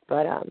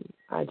 But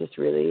I just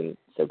really am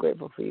so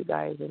grateful for you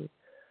guys, and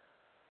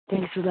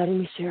thanks for letting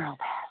me share all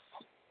that.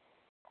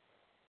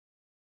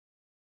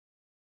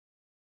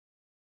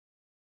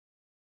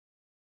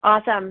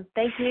 Awesome.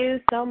 Thank you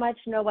so much,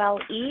 Noelle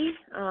E.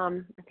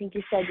 I think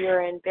you said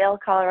you're in Vail,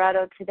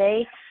 Colorado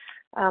today.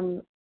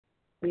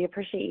 We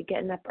appreciate you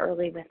getting up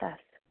early with us.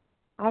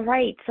 All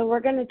right, so we're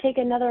going to take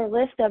another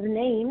list of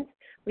names.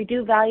 We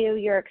do value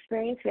your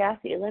experience. We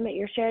ask that you limit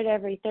your share to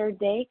every third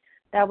day.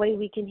 That way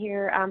we can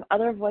hear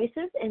other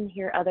voices and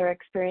hear other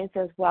experience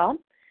as well.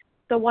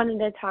 So one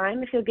at a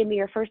time, if you'll give me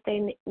your first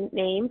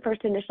name,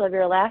 first initial of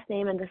your last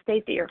name, and the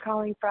state that you're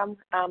calling from,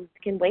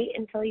 can wait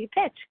until you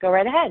pitch. Go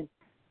right ahead.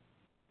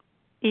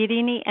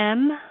 Irini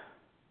M.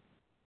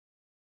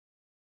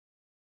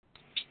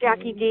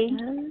 Jackie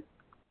D.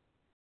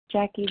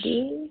 Jackie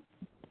D.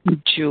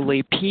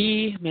 Julie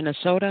P.,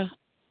 Minnesota.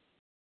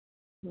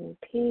 Julie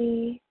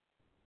P.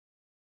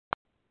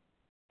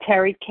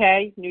 Terry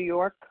K., New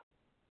York.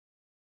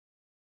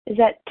 Is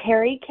that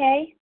Terry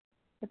K.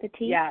 with a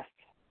T? Yes.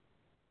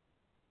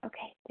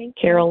 Okay, thank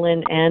you.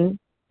 Carolyn N.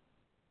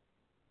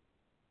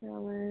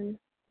 Carolyn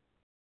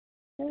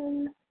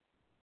N.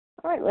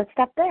 All right, let's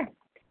stop there.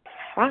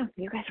 Wow,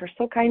 you guys were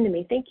so kind to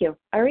me. Thank you.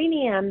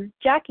 Irene M.,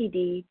 Jackie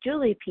D.,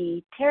 Julie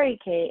P., Terry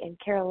K., and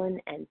Carolyn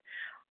N.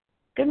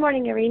 Good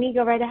morning, Irene.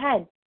 Go right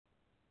ahead.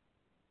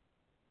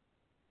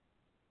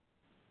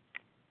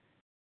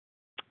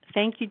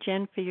 Thank you,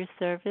 Jen, for your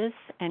service,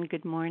 and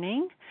good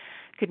morning.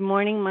 Good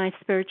morning, my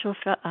spiritual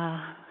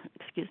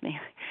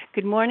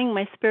Good morning,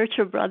 my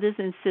spiritual brothers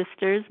and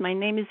sisters. My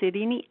name is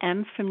Irene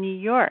M. from New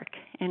York,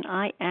 and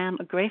I am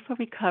a grateful,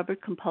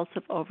 recovered,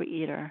 compulsive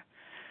overeater.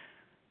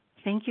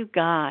 Thank you,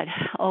 God,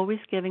 always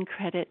giving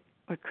credit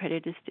where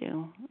credit is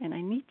due. And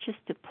I need just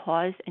to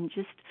pause and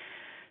just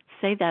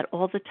say that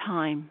all the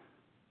time.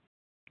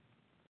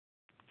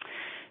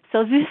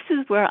 So this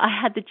is where I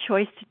had the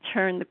choice to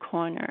turn the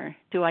corner.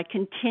 Do I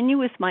continue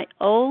with my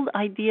old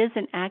ideas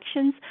and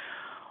actions,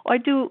 or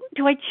do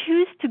I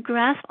choose to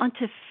grasp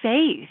onto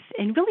faith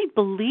and really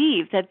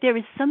believe that there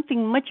is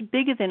something much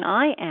bigger than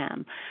I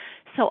am?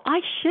 So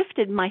I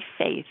shifted my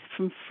faith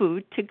from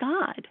food to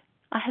God.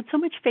 I had so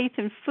much faith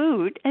in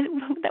food,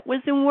 and that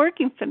wasn't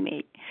working for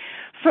me.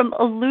 From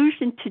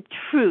illusion to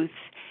truth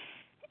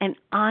and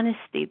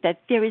honesty,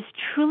 that there is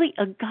truly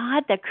a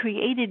God that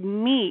created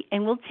me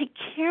and will take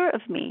care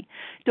of me.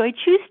 Do I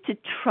choose to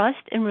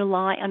trust and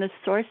rely on a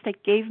source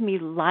that gave me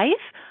life,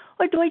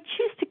 or do I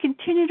choose to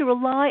continue to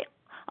rely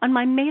on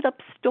my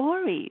made-up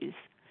stories?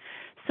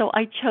 So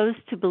I chose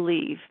to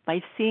believe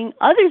by seeing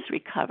others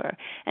recover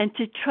and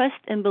to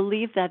trust and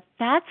believe that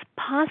that's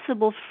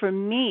possible for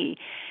me.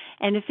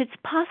 And if it's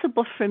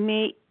possible for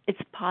me,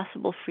 it's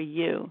possible for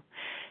you.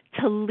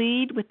 To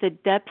lead with the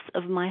depths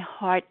of my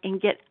heart and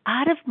get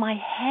out of my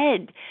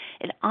head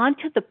and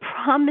onto the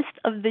promise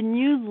of the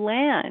new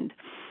land.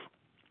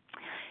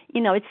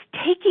 You know, it's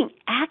taking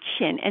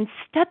action and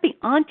stepping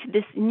onto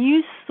this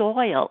new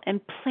soil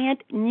and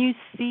plant new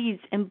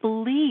seeds and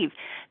believe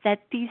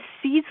that these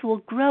seeds will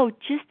grow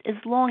just as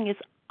long as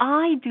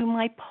I do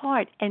my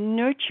part and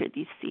nurture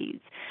these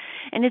seeds.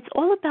 And it's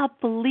all about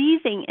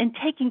believing and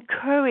taking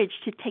courage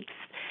to take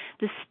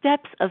the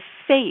steps of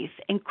faith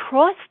and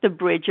cross the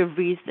bridge of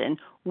reason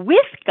with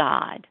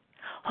God,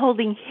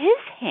 holding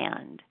His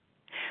hand.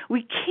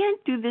 We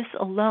can't do this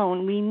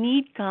alone. We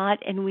need God,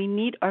 and we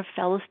need our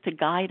fellows to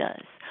guide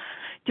us.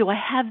 Do I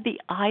have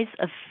the eyes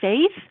of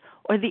faith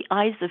or the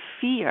eyes of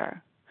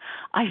fear?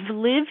 I've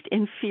lived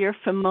in fear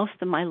for most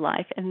of my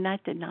life, and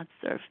that did not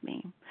serve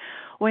me.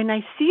 When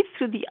I see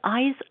through the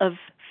eyes of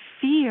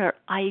fear,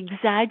 I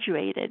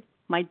exaggerated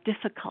my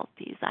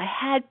difficulties. I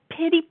had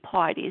pity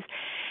parties,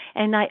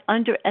 and I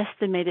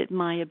underestimated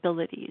my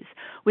abilities.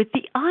 With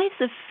the eyes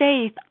of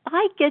faith,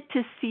 I get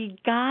to see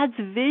God's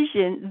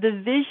vision,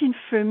 the vision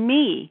for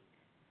me,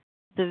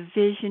 the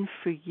vision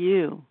for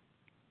you.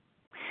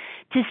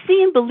 To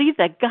see and believe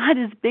that God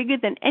is bigger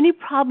than any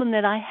problem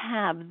that I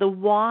have, the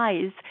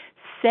wise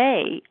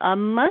say a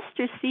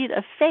mustard seed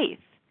of faith,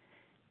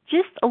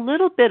 just a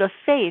little bit of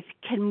faith,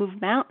 can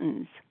move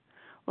mountains.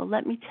 Well,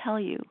 let me tell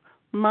you,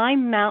 my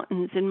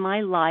mountains in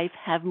my life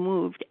have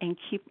moved and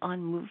keep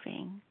on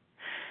moving.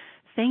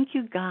 Thank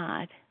you,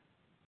 God.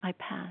 I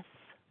pass.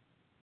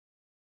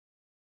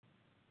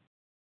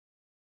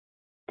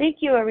 Thank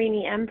you,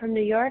 Arini M. from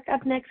New York.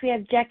 Up next, we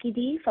have Jackie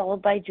D.,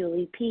 followed by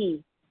Julie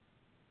P.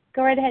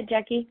 Go right ahead,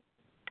 Jackie.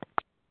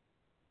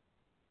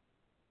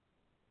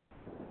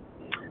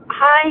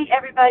 Hi,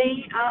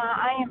 everybody.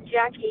 I am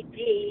Jackie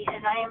D.,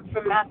 and I am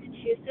from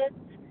Massachusetts,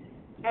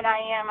 and I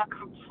am a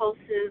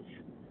compulsive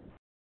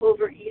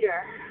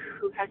overeater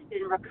who has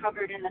been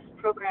recovered in this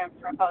program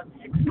for about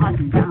 6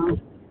 months now. And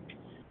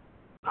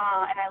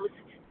I listen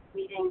to this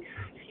meeting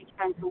a few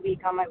times a week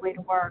on my way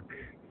to work.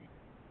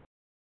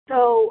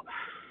 So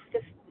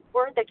this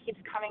word that keeps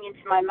coming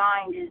into my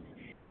mind is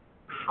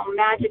how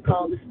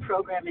magical this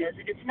program is.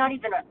 It's not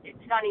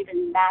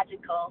even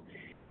magical.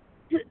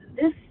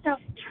 This stuff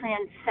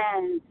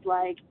transcends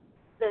like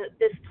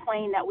this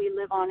plane that we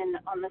live on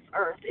this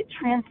earth. It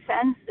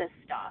transcends this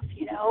stuff,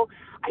 you know.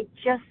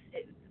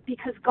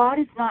 Because God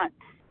is not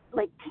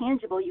like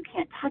tangible. You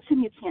can't touch him,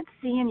 you can't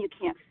see him, you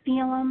can't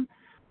feel him,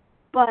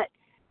 but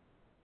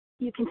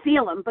you can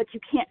feel him, but you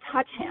can't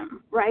touch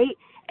him, right?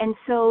 And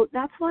so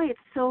that's why it's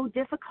so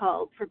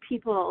difficult for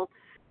people,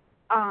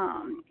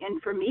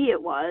 and for me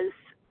it was,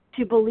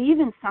 to believe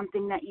in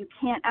something that you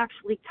can't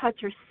actually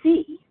touch or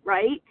see,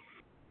 right?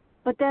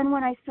 But then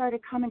when I started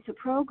coming to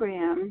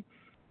program,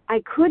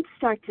 I could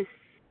start to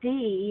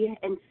see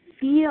and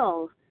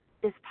feel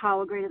this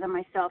power greater than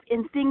myself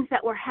in things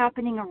that were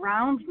happening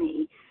around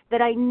me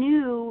that I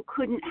knew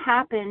couldn't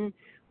happen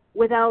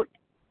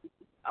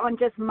on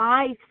just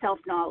my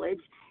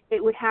self-knowledge.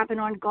 It would happen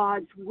on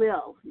God's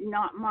will,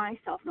 not my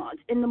self-knowledge.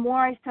 And the more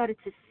I started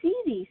to see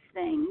these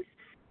things,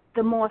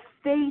 the more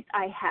faith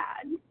I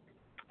had.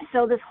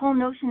 So this whole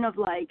notion of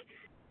like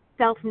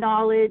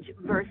self-knowledge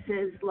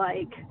versus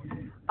like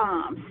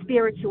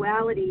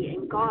spirituality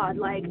and God,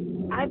 like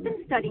I've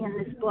been studying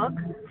this book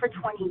for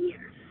 20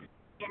 years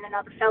in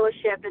another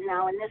fellowship and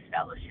now in this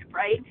fellowship,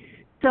 right?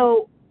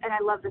 So, and I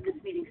love that this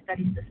meeting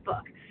studies this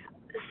book.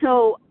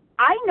 So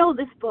I know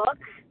this book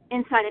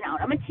inside and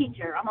out. I'm a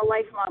teacher. I'm a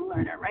lifelong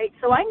learner, right?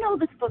 So I know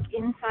this book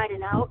inside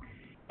and out,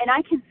 and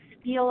I can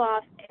steal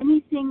off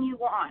anything you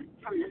want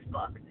from this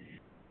book.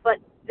 But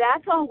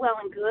that's all well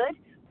and good,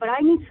 but I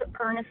need to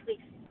earnestly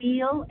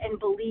feel and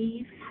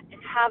believe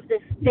and have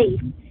this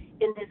faith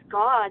in this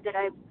God that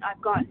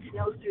I've gotten to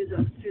know through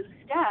the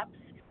steps,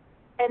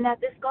 and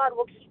that this God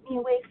will keep me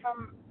away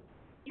from,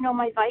 you know,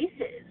 my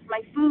vices,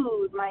 my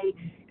food, my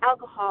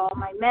alcohol,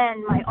 my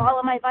men, all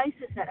of my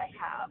vices that I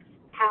have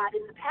had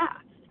in the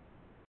past.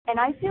 And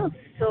I feel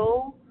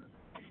so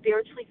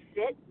spiritually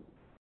fit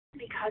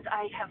because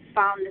I have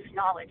found this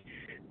knowledge.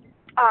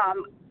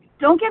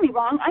 Don't get me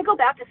wrong, I go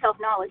back to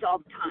self-knowledge all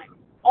the time.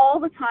 All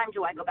the time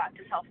do I go back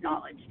to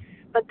self-knowledge.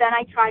 But then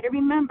I try to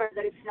remember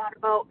that it's not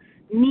about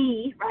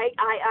me, right?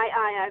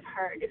 I've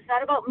heard. It's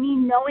not about me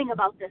knowing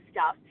about this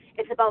stuff.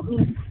 It's about me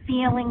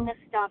feeling this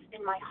stuff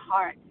in my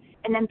heart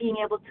and then being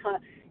able to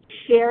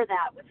share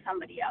that with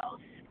somebody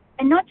else.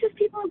 And not just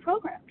people in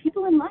program,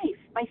 people in life,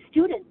 my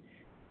students,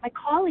 my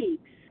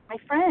colleagues, my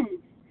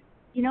friends.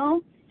 You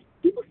know,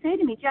 people say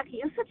to me, Jackie,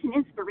 you're such an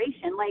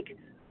inspiration. Like,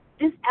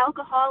 this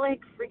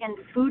alcoholic, friggin'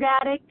 food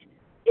addict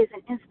is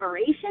an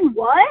inspiration?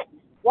 What?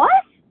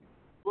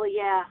 Well,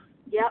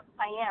 yep,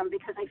 I am,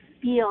 because I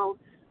feel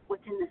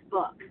what's in this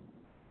book.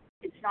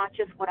 It's not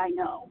just what I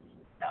know.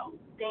 So,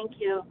 thank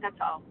you. That's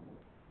all.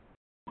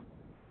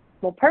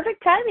 Well,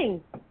 perfect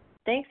timing.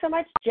 Thanks so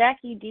much,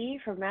 Jackie D.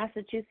 from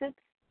Massachusetts.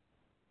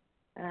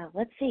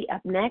 Let's see.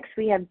 Up next,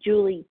 we have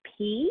Julie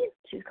P.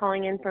 She's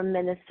calling in from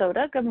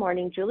Minnesota. Good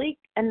morning, Julie.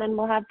 And then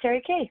we'll have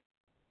Terry K.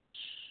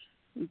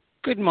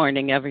 Good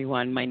morning,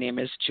 everyone. My name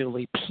is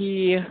Julie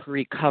P.,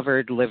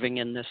 recovered living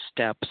in the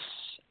steps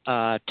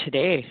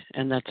today.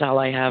 And that's all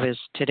I have is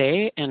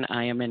today, and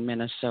I am in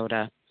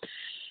Minnesota.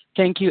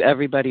 Thank you,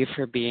 everybody,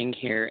 for being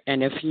here.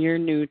 And if you're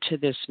new to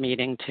this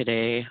meeting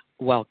today,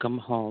 welcome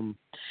home.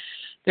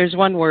 There's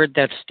one word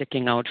that's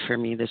sticking out for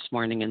me this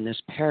morning in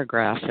this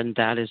paragraph, and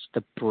that is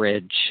the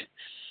bridge.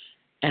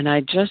 And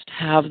I just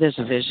have this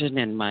vision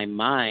in my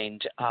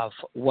mind of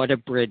what a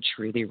bridge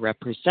really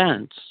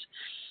represents.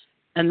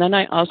 And then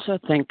I also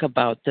think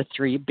about the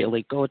three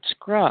billy goats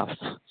gruff.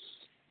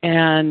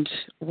 And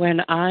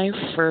when I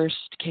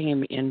first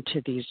came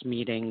into these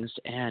meetings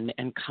and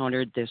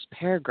encountered this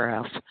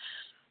paragraph,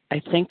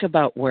 I think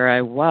about where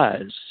I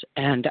was,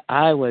 and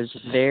I was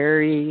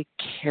very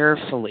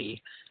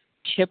carefully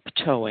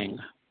tiptoeing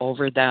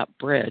over that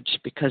bridge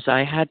because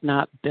I had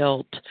not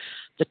built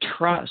the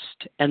trust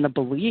and the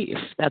belief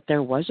that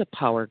there was a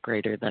power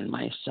greater than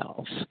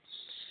myself.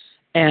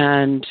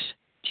 And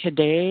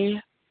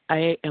today,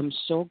 I am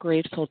so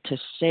grateful to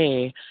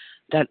say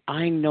that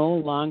I no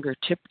longer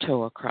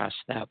tiptoe across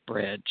that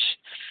bridge.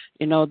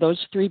 You know, those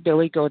 3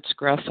 billy goats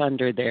gruff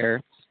under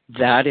there,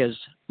 that is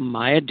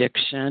my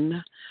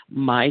addiction,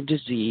 my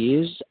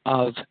disease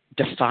of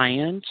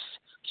defiance,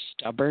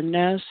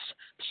 stubbornness,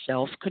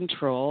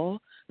 self-control,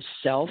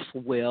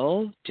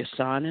 self-will,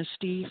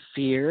 dishonesty,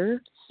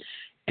 fear.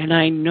 And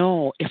I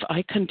know if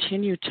I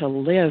continue to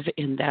live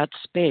in that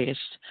space,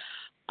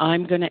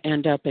 I'm going to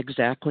end up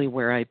exactly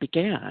where I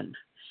began.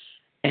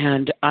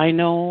 And I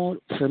know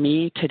for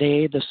me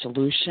today, the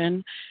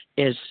solution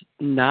is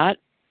not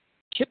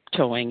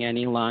tiptoeing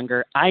any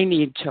longer. I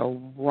need to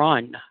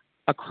run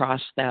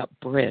across that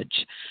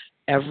bridge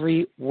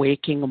every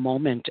waking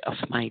moment of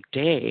my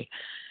day.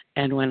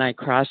 And when I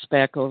cross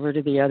back over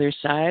to the other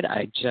side,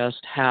 I just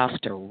have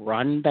to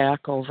run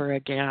back over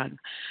again.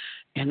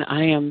 And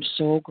I am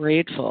so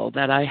grateful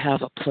that I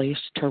have a place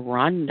to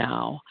run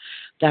now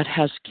that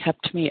has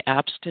kept me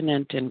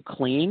abstinent and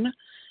clean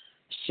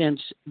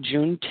since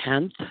June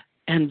 10th,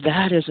 and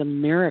that is a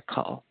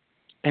miracle.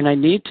 And I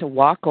need to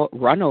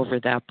run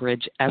over that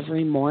bridge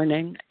every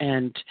morning,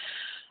 and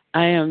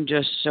I am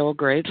just so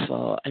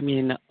grateful. I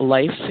mean,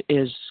 life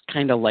is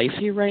kind of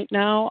lifey right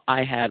now.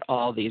 I had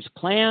all these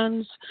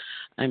plans.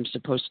 I'm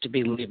supposed to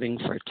be leaving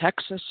for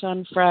Texas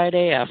on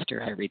Friday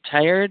after I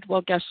retired.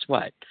 Well, guess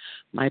what?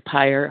 My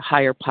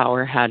higher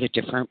power had a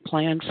different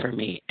plan for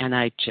me, and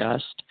I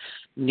just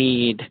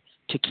need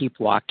to keep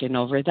walking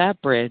over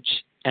that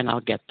bridge, and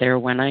I'll get there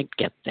when I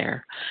get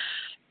there.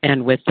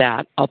 And with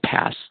that, I'll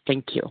pass.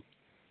 Thank you.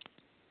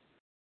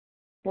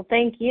 Well,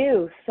 thank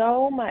you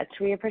so much.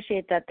 We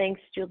appreciate that.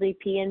 Thanks, Julie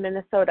P. in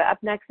Minnesota. Up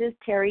next is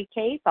Terry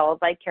K., followed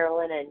by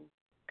Carolyn N.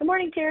 Good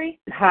morning, Terry.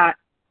 Hi,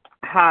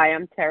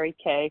 I'm Terry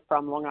K.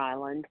 from Long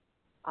Island.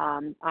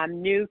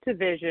 I'm new to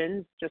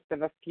Visions, just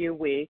of a few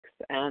weeks,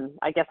 and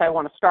I guess I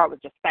want to start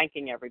with just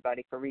thanking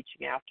everybody for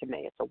reaching out to me.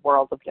 It's a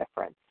world of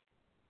difference,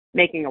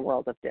 making a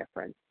world of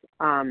difference.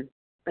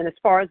 And as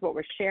far as what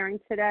we're sharing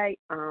today,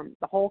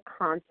 the whole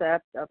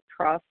concept of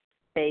trust,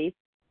 faith,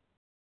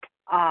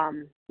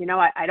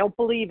 I don't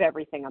believe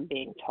everything I'm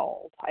being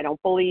told. I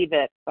don't believe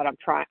it, but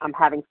I'm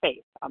having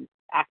faith. I'm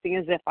acting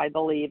as if I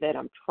believe it.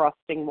 I'm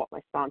trusting what my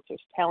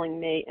sponsor's telling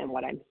me and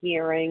what I'm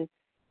hearing.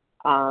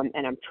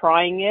 And I'm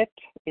trying it.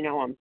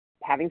 I'm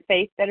having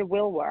faith that it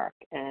will work.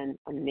 And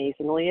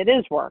amazingly, it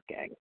is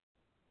working.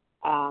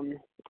 And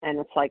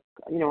it's like,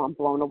 I'm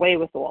blown away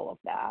with all of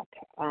that.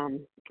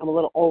 I'm a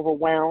little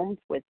overwhelmed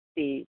with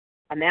the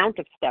amount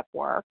of step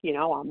work.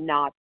 I'm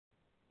not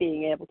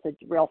being able to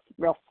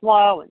real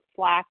slow and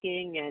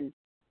slacking,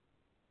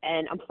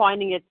 and I'm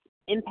finding it's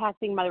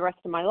impacting the rest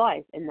of my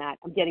life in that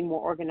I'm getting more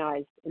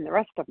organized in the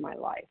rest of my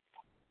life.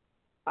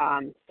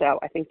 So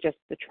I think just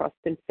the trust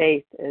and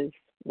faith is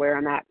where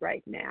I'm at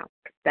right now.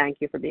 Thank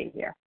you for being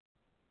here.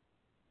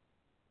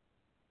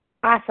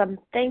 Awesome.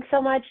 Thanks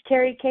so much,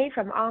 Terry K.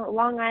 from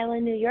Long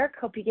Island, New York.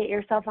 Hope you get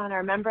yourself on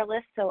our member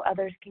list so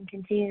others can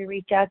continue to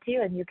reach out to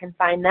you and you can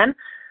find them.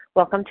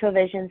 Welcome to A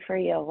Vision for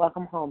You.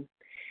 Welcome home.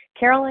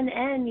 Carolyn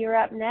N., you're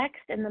up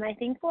next, and then I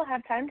think we'll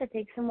have time to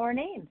take some more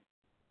names.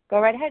 Go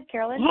right ahead,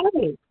 Carolyn.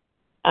 Hi.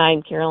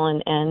 I'm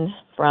Carolyn N.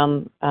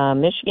 from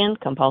Michigan,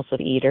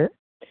 compulsive eater.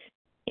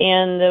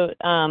 And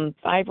the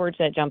 5 words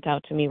that jumped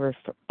out to me were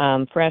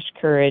fresh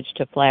courage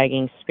to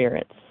flagging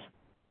spirits.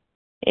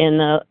 In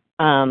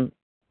the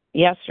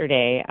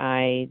yesterday,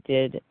 I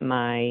did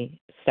my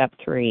step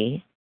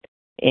 3,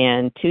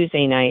 and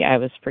Tuesday night I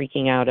was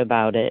freaking out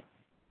about it,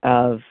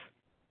 of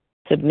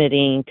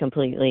submitting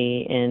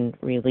completely and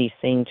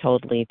releasing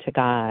totally to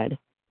God.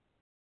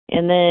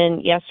 And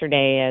then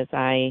yesterday, as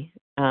I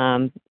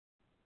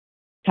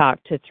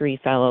talked to 3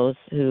 fellows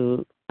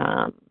who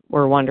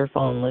were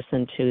wonderful and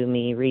listened to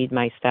me read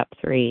my step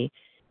 3,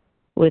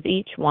 with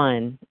each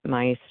one,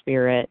 my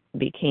spirit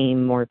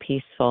became more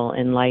peaceful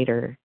and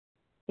lighter.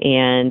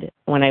 And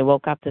when I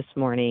woke up this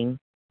morning,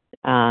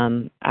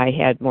 I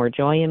had more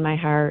joy in my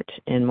heart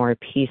and more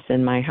peace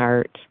in my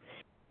heart.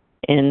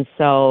 And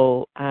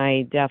so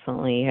I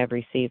definitely have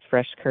received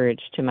fresh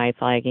courage to my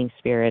flagging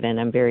spirit, and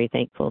I'm very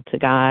thankful to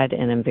God,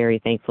 and I'm very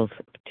thankful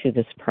to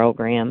this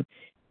program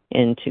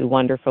and to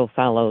wonderful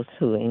fellows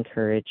who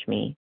encourage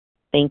me.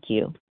 Thank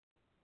you.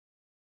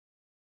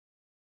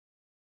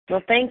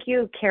 Well, thank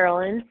you,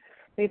 Carolyn.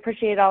 We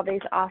appreciate all these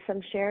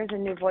awesome shares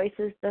and new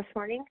voices this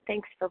morning.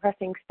 Thanks for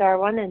pressing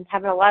 *1 and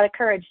having a lot of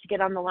courage to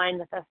get on the line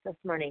with us this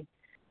morning.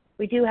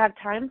 We do have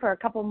time for a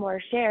couple more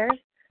shares.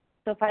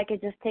 So if I could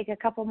just take a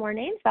couple more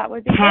names, that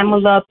would be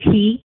Pamela great.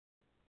 P.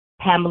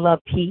 Pamela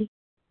P.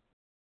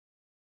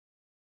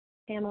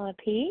 Pamela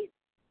P.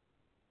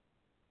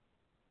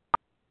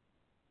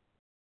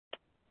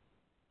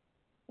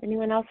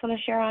 Anyone else want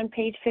to share on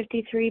page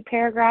 53,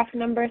 paragraph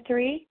number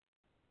 3?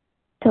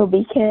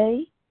 Toby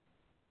K.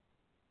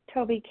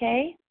 Toby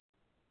K.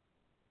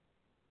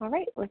 All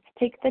right, let's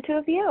take the two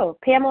of you.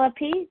 Pamela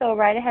P., go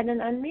right ahead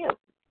and unmute.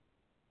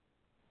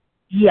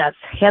 Yes,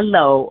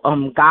 hello.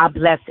 God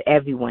bless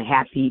everyone.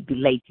 Happy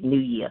belated New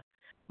Year.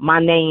 My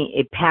name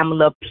is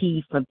Pamela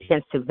P. from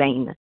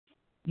Pennsylvania.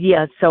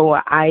 Yeah, so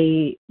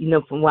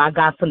from what I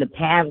got from the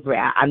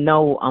paragraph, I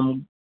know,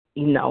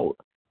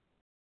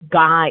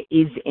 God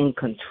is in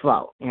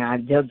control, and I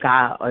just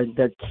got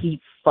to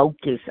keep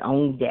focus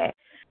on that.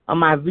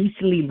 I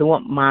recently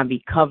launched my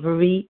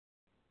recovery,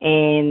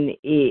 and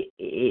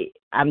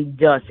I'm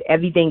just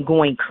everything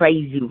going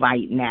crazy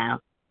right now,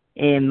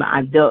 and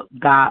I just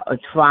got to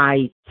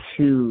try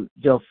to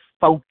just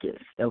focus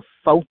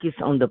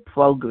on the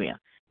program.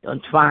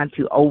 Don't try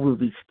to over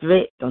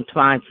restrict. Don't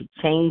try to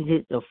change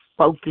it. Just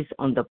focus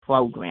on the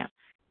program.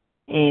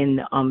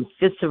 And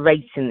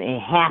situation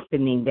is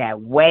happening that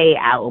way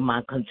out of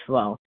my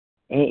control,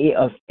 and it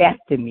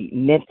affected me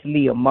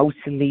mentally,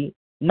 emotionally,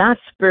 not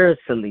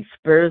spiritually.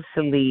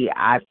 Spiritually,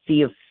 I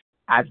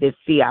just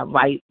feel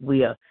right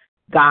where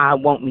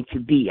God want me to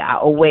be.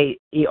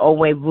 It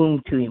always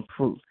room to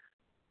improve.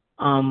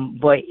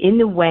 But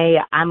in a way,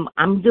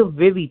 I'm just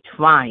really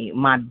trying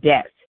my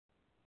best.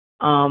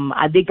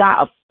 I think I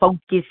gotta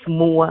focus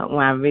more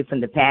when I read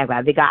from the past.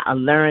 I think I gotta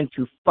learn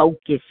to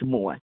focus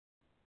more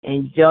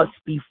and just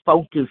be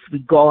focused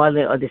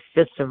regardless of the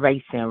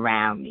situation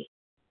around me.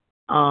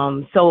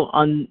 So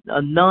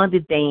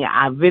another thing,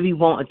 I really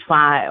want to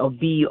try or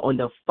be on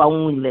the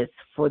phone list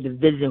for the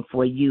Vision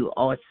for You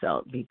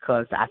also,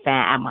 because I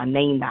found out my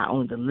name not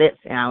on the list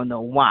and I don't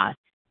know why.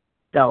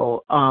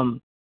 So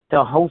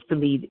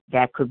hopefully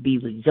that could be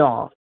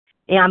resolved.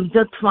 And I'm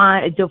just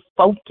trying to just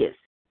focus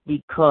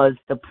because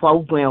the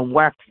program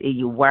works and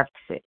you works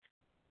it.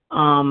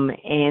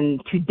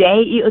 And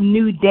today is a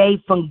new day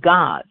from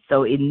God.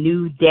 So a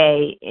new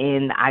day,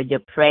 and I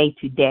just pray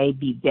today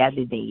be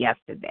better than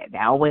yesterday.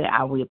 That way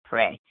I will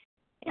pray.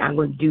 I'm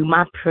going to do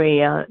my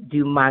prayer,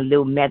 do my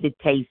little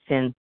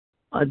meditation,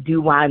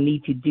 do what I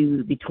need to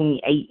do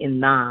between 8 and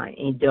 9,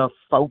 and just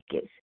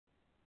focus.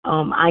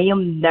 I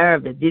am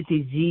nervous. This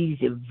disease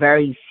is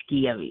very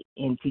scary.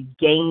 And to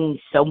gain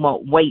so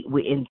much weight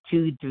within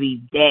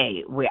 2-3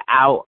 days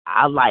without,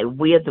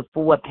 where the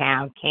 4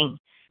 pound came.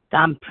 So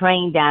I'm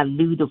praying that I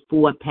lose the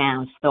 4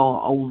 pounds,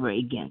 start over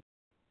again.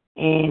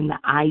 And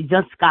I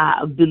just got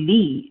to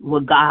believe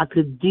what God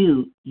could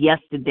do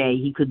yesterday,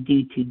 he could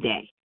do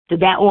today. So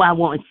that's all I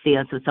want to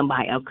share so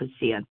somebody else could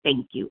share.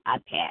 Thank you. I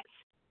pass.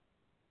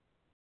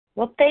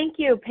 Well, thank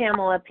you,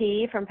 Pamela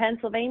P. from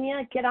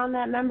Pennsylvania. Get on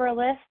that member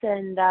list,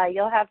 and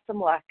you'll have some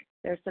luck.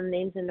 There's some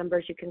names and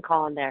numbers you can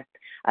call in there.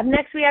 Up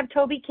next, we have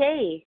Toby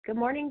K. Good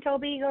morning,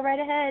 Toby. Go right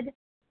ahead.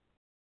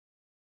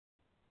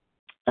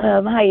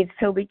 Hi, it's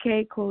Toby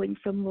K. calling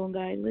from Long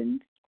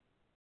Island.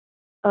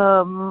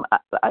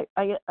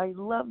 I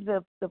love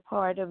the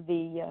part of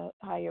the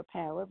higher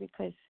power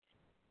because,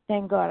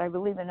 thank God, I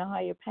believe in a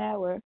higher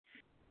power.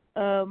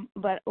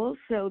 But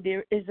also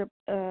there is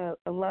a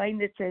line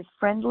that says,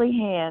 "Friendly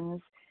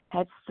hands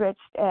had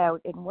stretched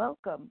out in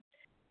welcome."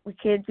 We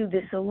can't do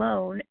this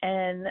alone,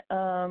 and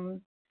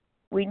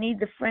we need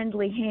the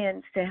friendly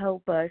hands to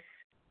help us.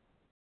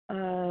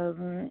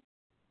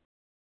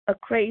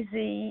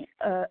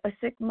 A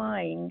sick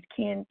mind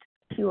can't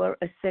cure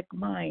a sick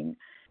mind.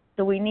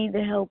 So we need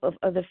the help of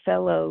other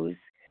fellows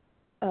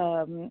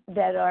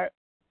that are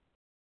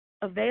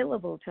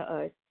available to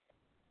us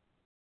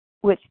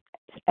with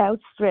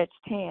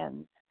outstretched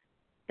hands.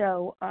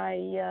 So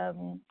I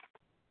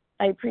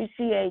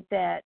appreciate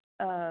that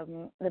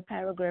the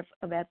paragraph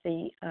about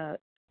the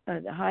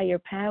higher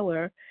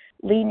power,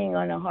 leaning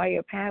on a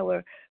higher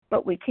power,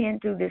 but we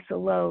can't do this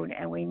alone,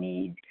 and we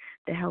need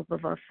the help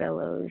of our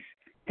fellows.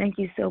 Thank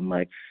you so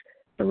much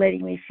for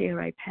letting me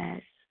share. I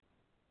pass.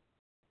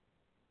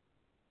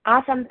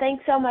 Awesome.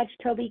 Thanks so much,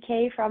 Toby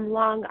K. from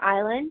Long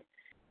Island.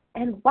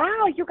 And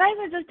wow, you guys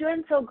are just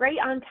doing so great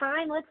on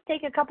time. Let's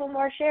take a couple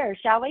more shares,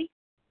 shall we?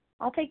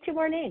 I'll take 2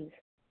 more names.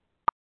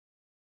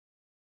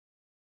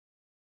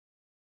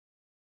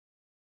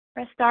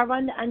 Press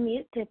 *1 to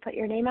unmute to put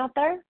your name out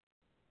there.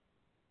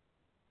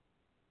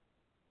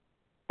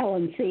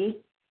 Helen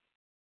C.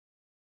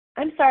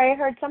 I'm sorry, I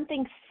heard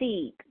something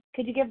C.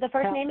 Could you give the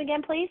first name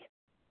again, please?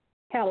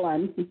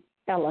 Helen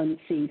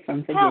C.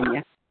 from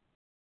Virginia.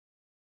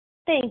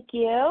 Thank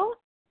you.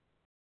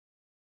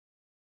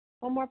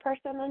 One more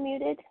person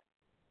unmuted.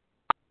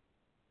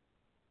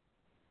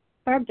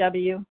 Barb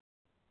W.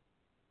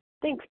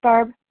 Thanks,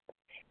 Barb.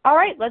 All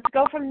right, let's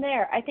go from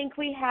there. I think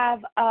we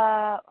have,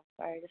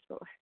 sorry, just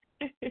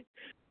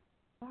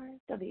Barb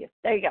W.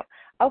 There you go.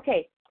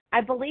 Okay, I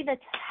believe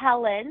it's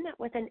Helen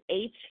with an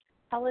H,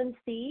 Helen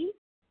C.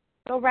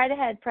 Go right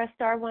ahead, press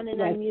 *1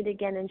 and unmute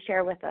again and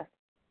share with us.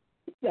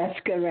 That's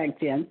correct,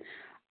 Jen.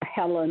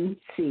 Helen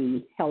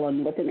C.,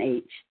 Helen with an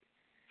H,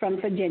 from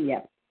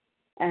Virginia,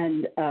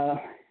 and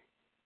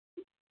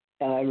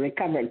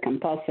recovered,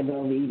 compulsive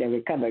overeater,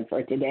 recovered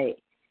for today.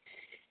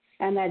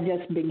 And at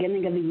just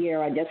beginning of the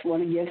year, I just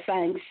want to give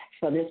thanks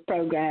for this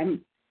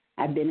program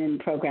I've been in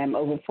the program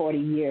over 40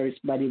 years,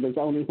 but it was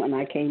only when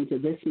I came to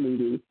this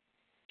meeting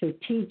to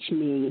teach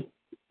me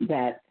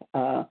that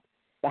the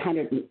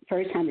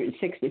first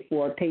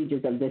 164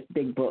 pages of this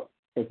big book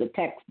is a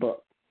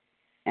textbook,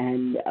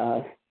 and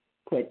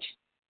which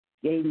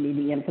gave me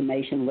the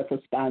information with a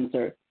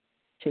sponsor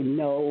to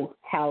know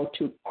how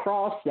to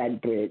cross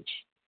that bridge.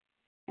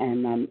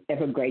 And I'm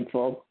ever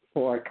grateful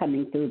for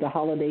coming through the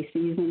holiday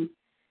season,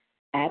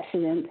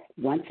 absent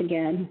once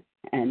again,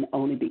 and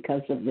only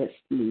because of this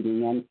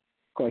meeting. And,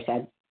 of course,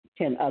 I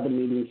attend other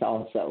meetings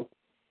also.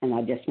 And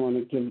I just want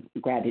to give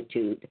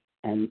gratitude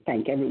and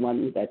thank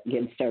everyone that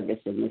gives service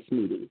in this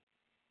meeting.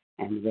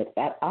 And with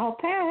that, I'll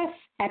pass.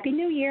 Happy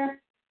New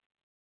Year.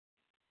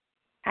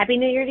 Happy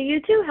New Year to you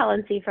too,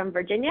 Helen C. from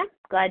Virginia.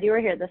 Glad you were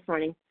here this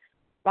morning.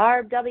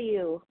 Barb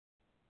W.,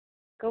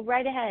 go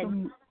right ahead.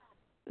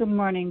 Good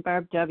morning,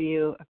 Barb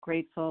W., a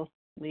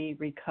gratefully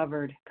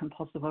recovered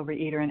compulsive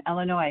overeater in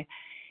Illinois.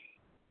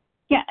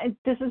 Yeah,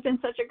 this has been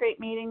such a great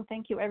meeting.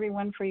 Thank you,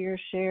 everyone, for your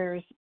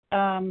shares.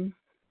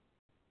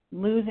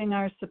 Losing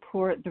our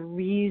support, the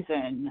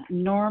reason,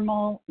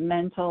 normal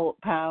mental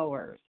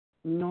powers.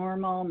 And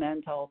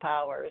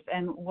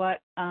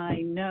what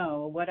I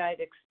know, what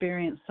I've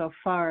experienced so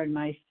far in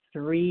my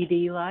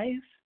 3D life,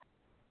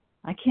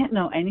 I can't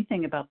know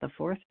anything about the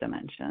fourth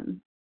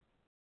dimension.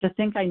 To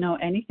think I know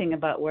anything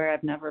about where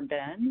I've never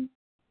been,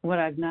 what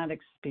I've not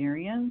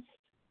experienced.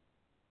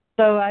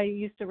 So I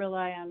used to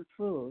rely on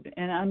food,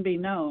 and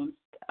unbeknownst,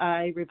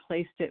 I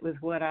replaced it with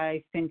what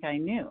I think I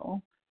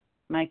knew,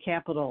 my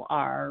capital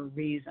R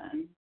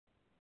reason.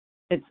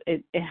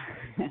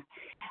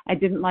 I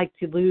didn't like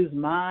to lose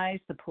my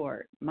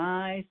support,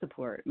 my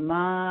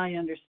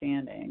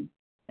understanding.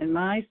 And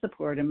my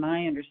support and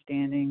my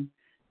understanding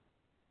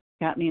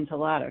got me into a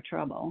lot of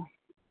trouble.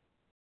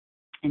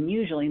 And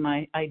usually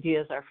my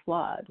ideas are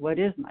flawed. What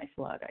is my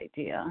flawed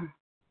idea?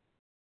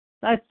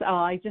 That's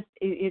all.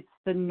 It's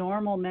the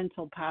normal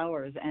mental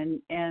powers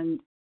and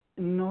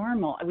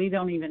normal. I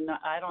don't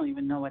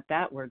even know what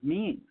that word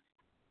means.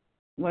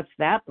 What's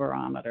that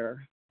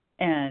barometer?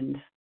 And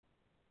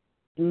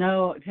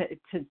no,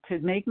 to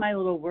make my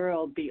little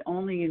world be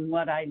only in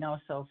what I know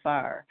so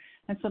far.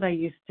 That's what I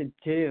used to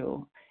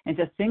do. And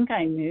to think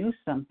I knew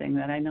something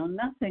that I know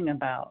nothing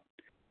about.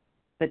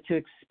 But to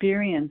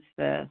experience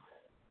this,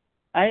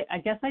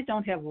 I guess I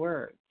don't have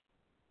words.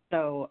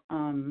 So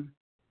I'm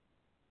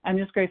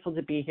just grateful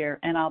to be here,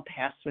 and I'll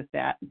pass with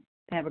that.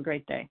 Have a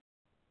great day.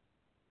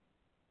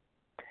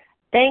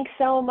 Thanks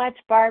so much,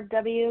 Barb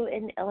W.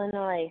 in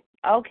Illinois.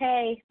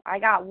 Okay, I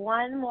got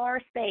one more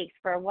space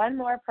for one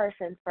more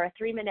person for a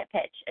 3-minute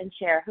pitch and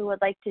share. Who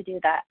would like to do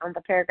that on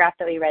the paragraph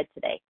that we read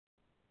today?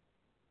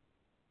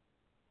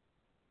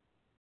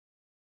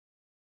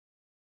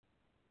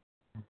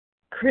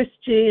 Chris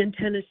G. in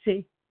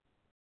Tennessee.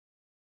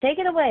 Take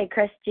it away,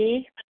 Chris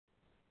G.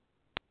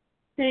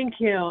 Thank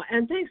you,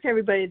 and thanks to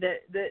everybody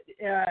that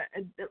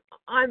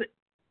I'm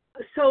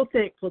so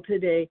thankful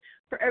today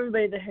for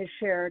everybody that has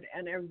shared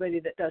and everybody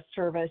that does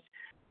service.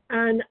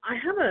 And I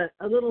have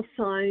a little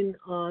sign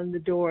on the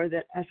door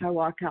that as I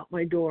walk out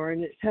my door,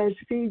 and it says,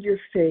 "Feed your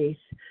faith,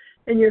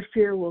 and your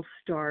fear will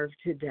starve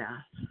to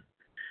death."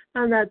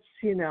 And that's,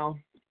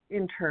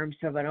 in terms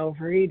of an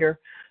overeater.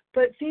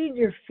 But feed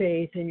your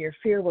faith, and your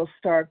fear will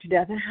starve to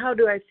death. And how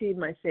do I feed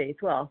my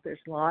faith? Well, there's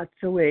lots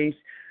of ways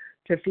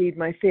to feed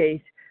my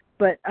faith.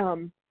 But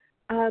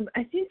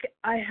I think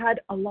I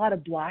had a lot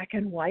of black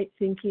and white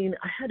thinking.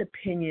 I had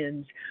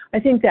opinions. I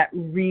think that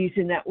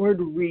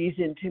word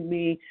reason to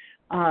me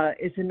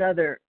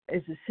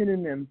is a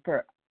synonym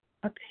for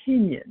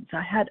opinions.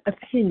 I had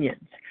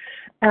opinions,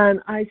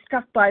 and I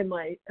stuck by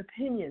my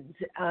opinions.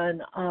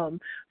 And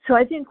so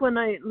I think when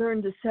I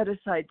learned to set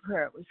aside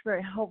prayer, it was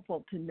very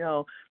helpful to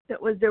know that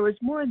there was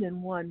more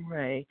than one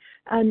way,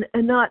 and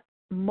not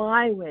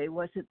my way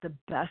wasn't the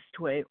best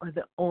way or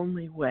the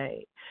only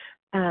way.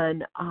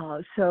 And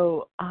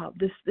so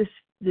this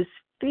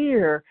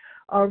fear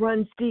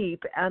runs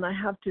deep, and I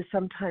have to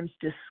sometimes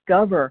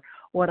discover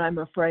what I'm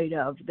afraid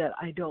of that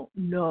I don't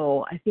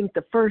know. I think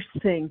the first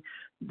thing,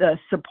 the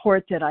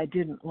support that I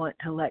didn't want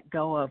to let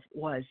go of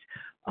was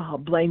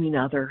blaming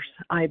others.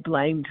 I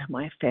blamed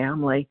my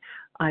family.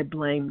 I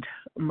blamed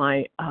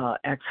my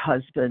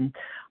ex-husband.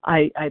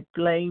 I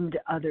blamed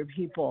other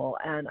people,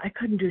 and I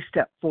couldn't do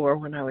step 4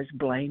 when I was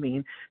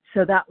blaming.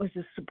 So that was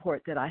the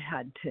support that I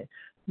had to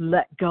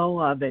let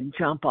go of and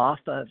jump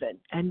off of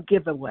and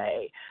give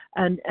away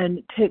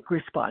and take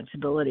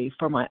responsibility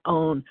for my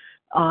own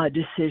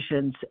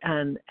decisions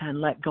and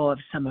let go of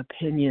some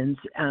opinions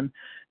and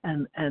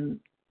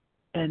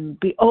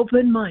be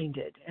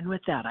open-minded. And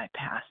with that, I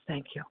pass.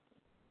 Thank you.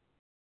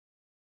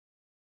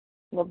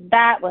 Well,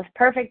 that was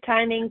perfect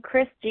timing.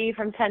 Chris G.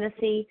 from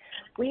Tennessee.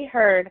 We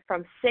heard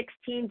from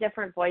 16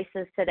 different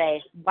voices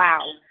today.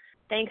 Wow.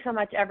 Thanks so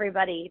much,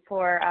 everybody,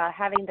 for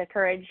having the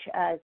courage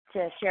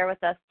to share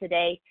with us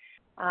today.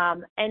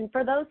 And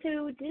for those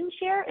who didn't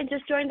share and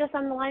just joined us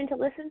on the line to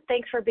listen,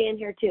 thanks for being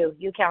here, too.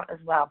 You count as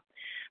well.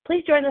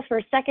 Please join us for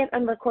a second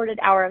unrecorded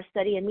hour of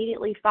study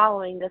immediately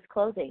following this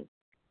closing.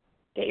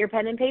 Get your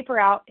pen and paper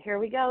out. Here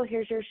we go.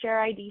 Here's your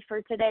share ID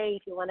for today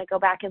if you want to go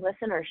back and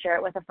listen or share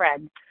it with a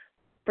friend.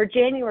 For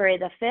January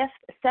the 5th,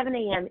 7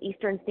 a.m.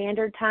 Eastern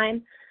Standard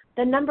Time,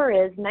 the number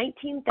is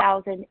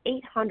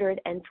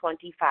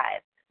 19,825.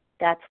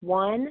 That's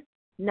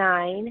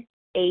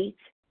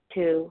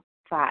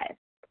 19825.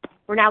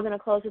 We're now going to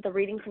close with a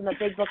reading from the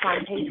Big Book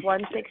on page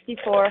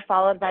 164,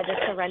 followed by the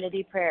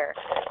Serenity Prayer.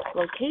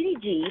 Will Katie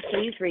G.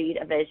 please read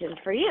A Vision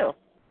for You?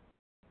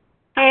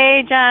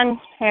 Hey, Jen.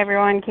 Hey,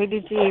 everyone.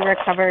 KDG,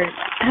 recovered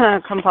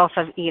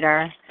compulsive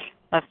eater.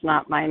 That's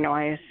not my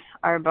noise.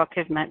 Our book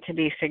is meant to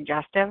be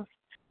suggestive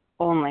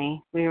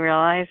only. We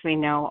realize we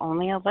know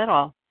only a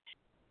little.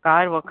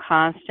 God will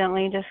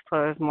constantly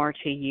disclose more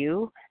to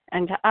you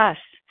and to us.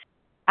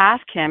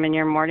 Ask Him in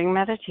your morning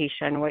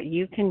meditation what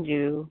you can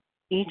do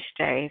each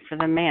day for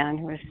the man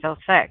who is still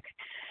sick.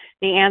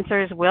 The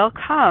answers will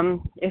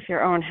come if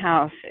your own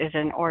house is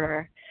in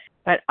order.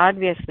 But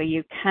obviously,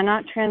 you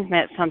cannot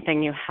transmit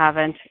something you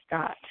haven't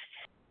got.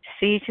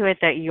 See to it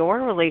that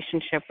your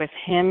relationship with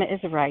Him is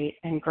right,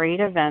 and great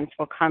events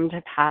will come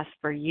to pass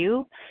for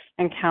you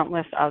and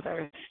countless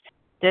others.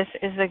 This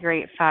is the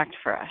great fact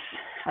for us.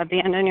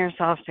 Abandon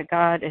yourselves to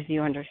God as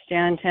you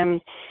understand Him.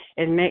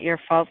 Admit your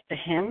faults to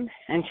Him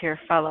and to your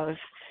fellows.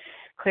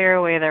 Clear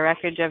away the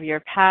wreckage of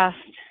your past.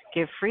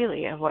 Give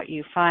freely of what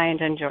you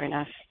find and join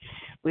us.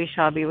 We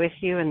shall be with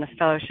you in the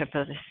fellowship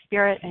of the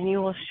Spirit, and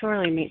you will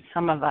surely meet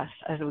some of us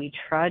as we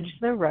trudge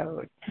the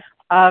road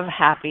of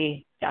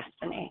happy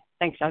destiny.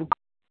 Thanks, John.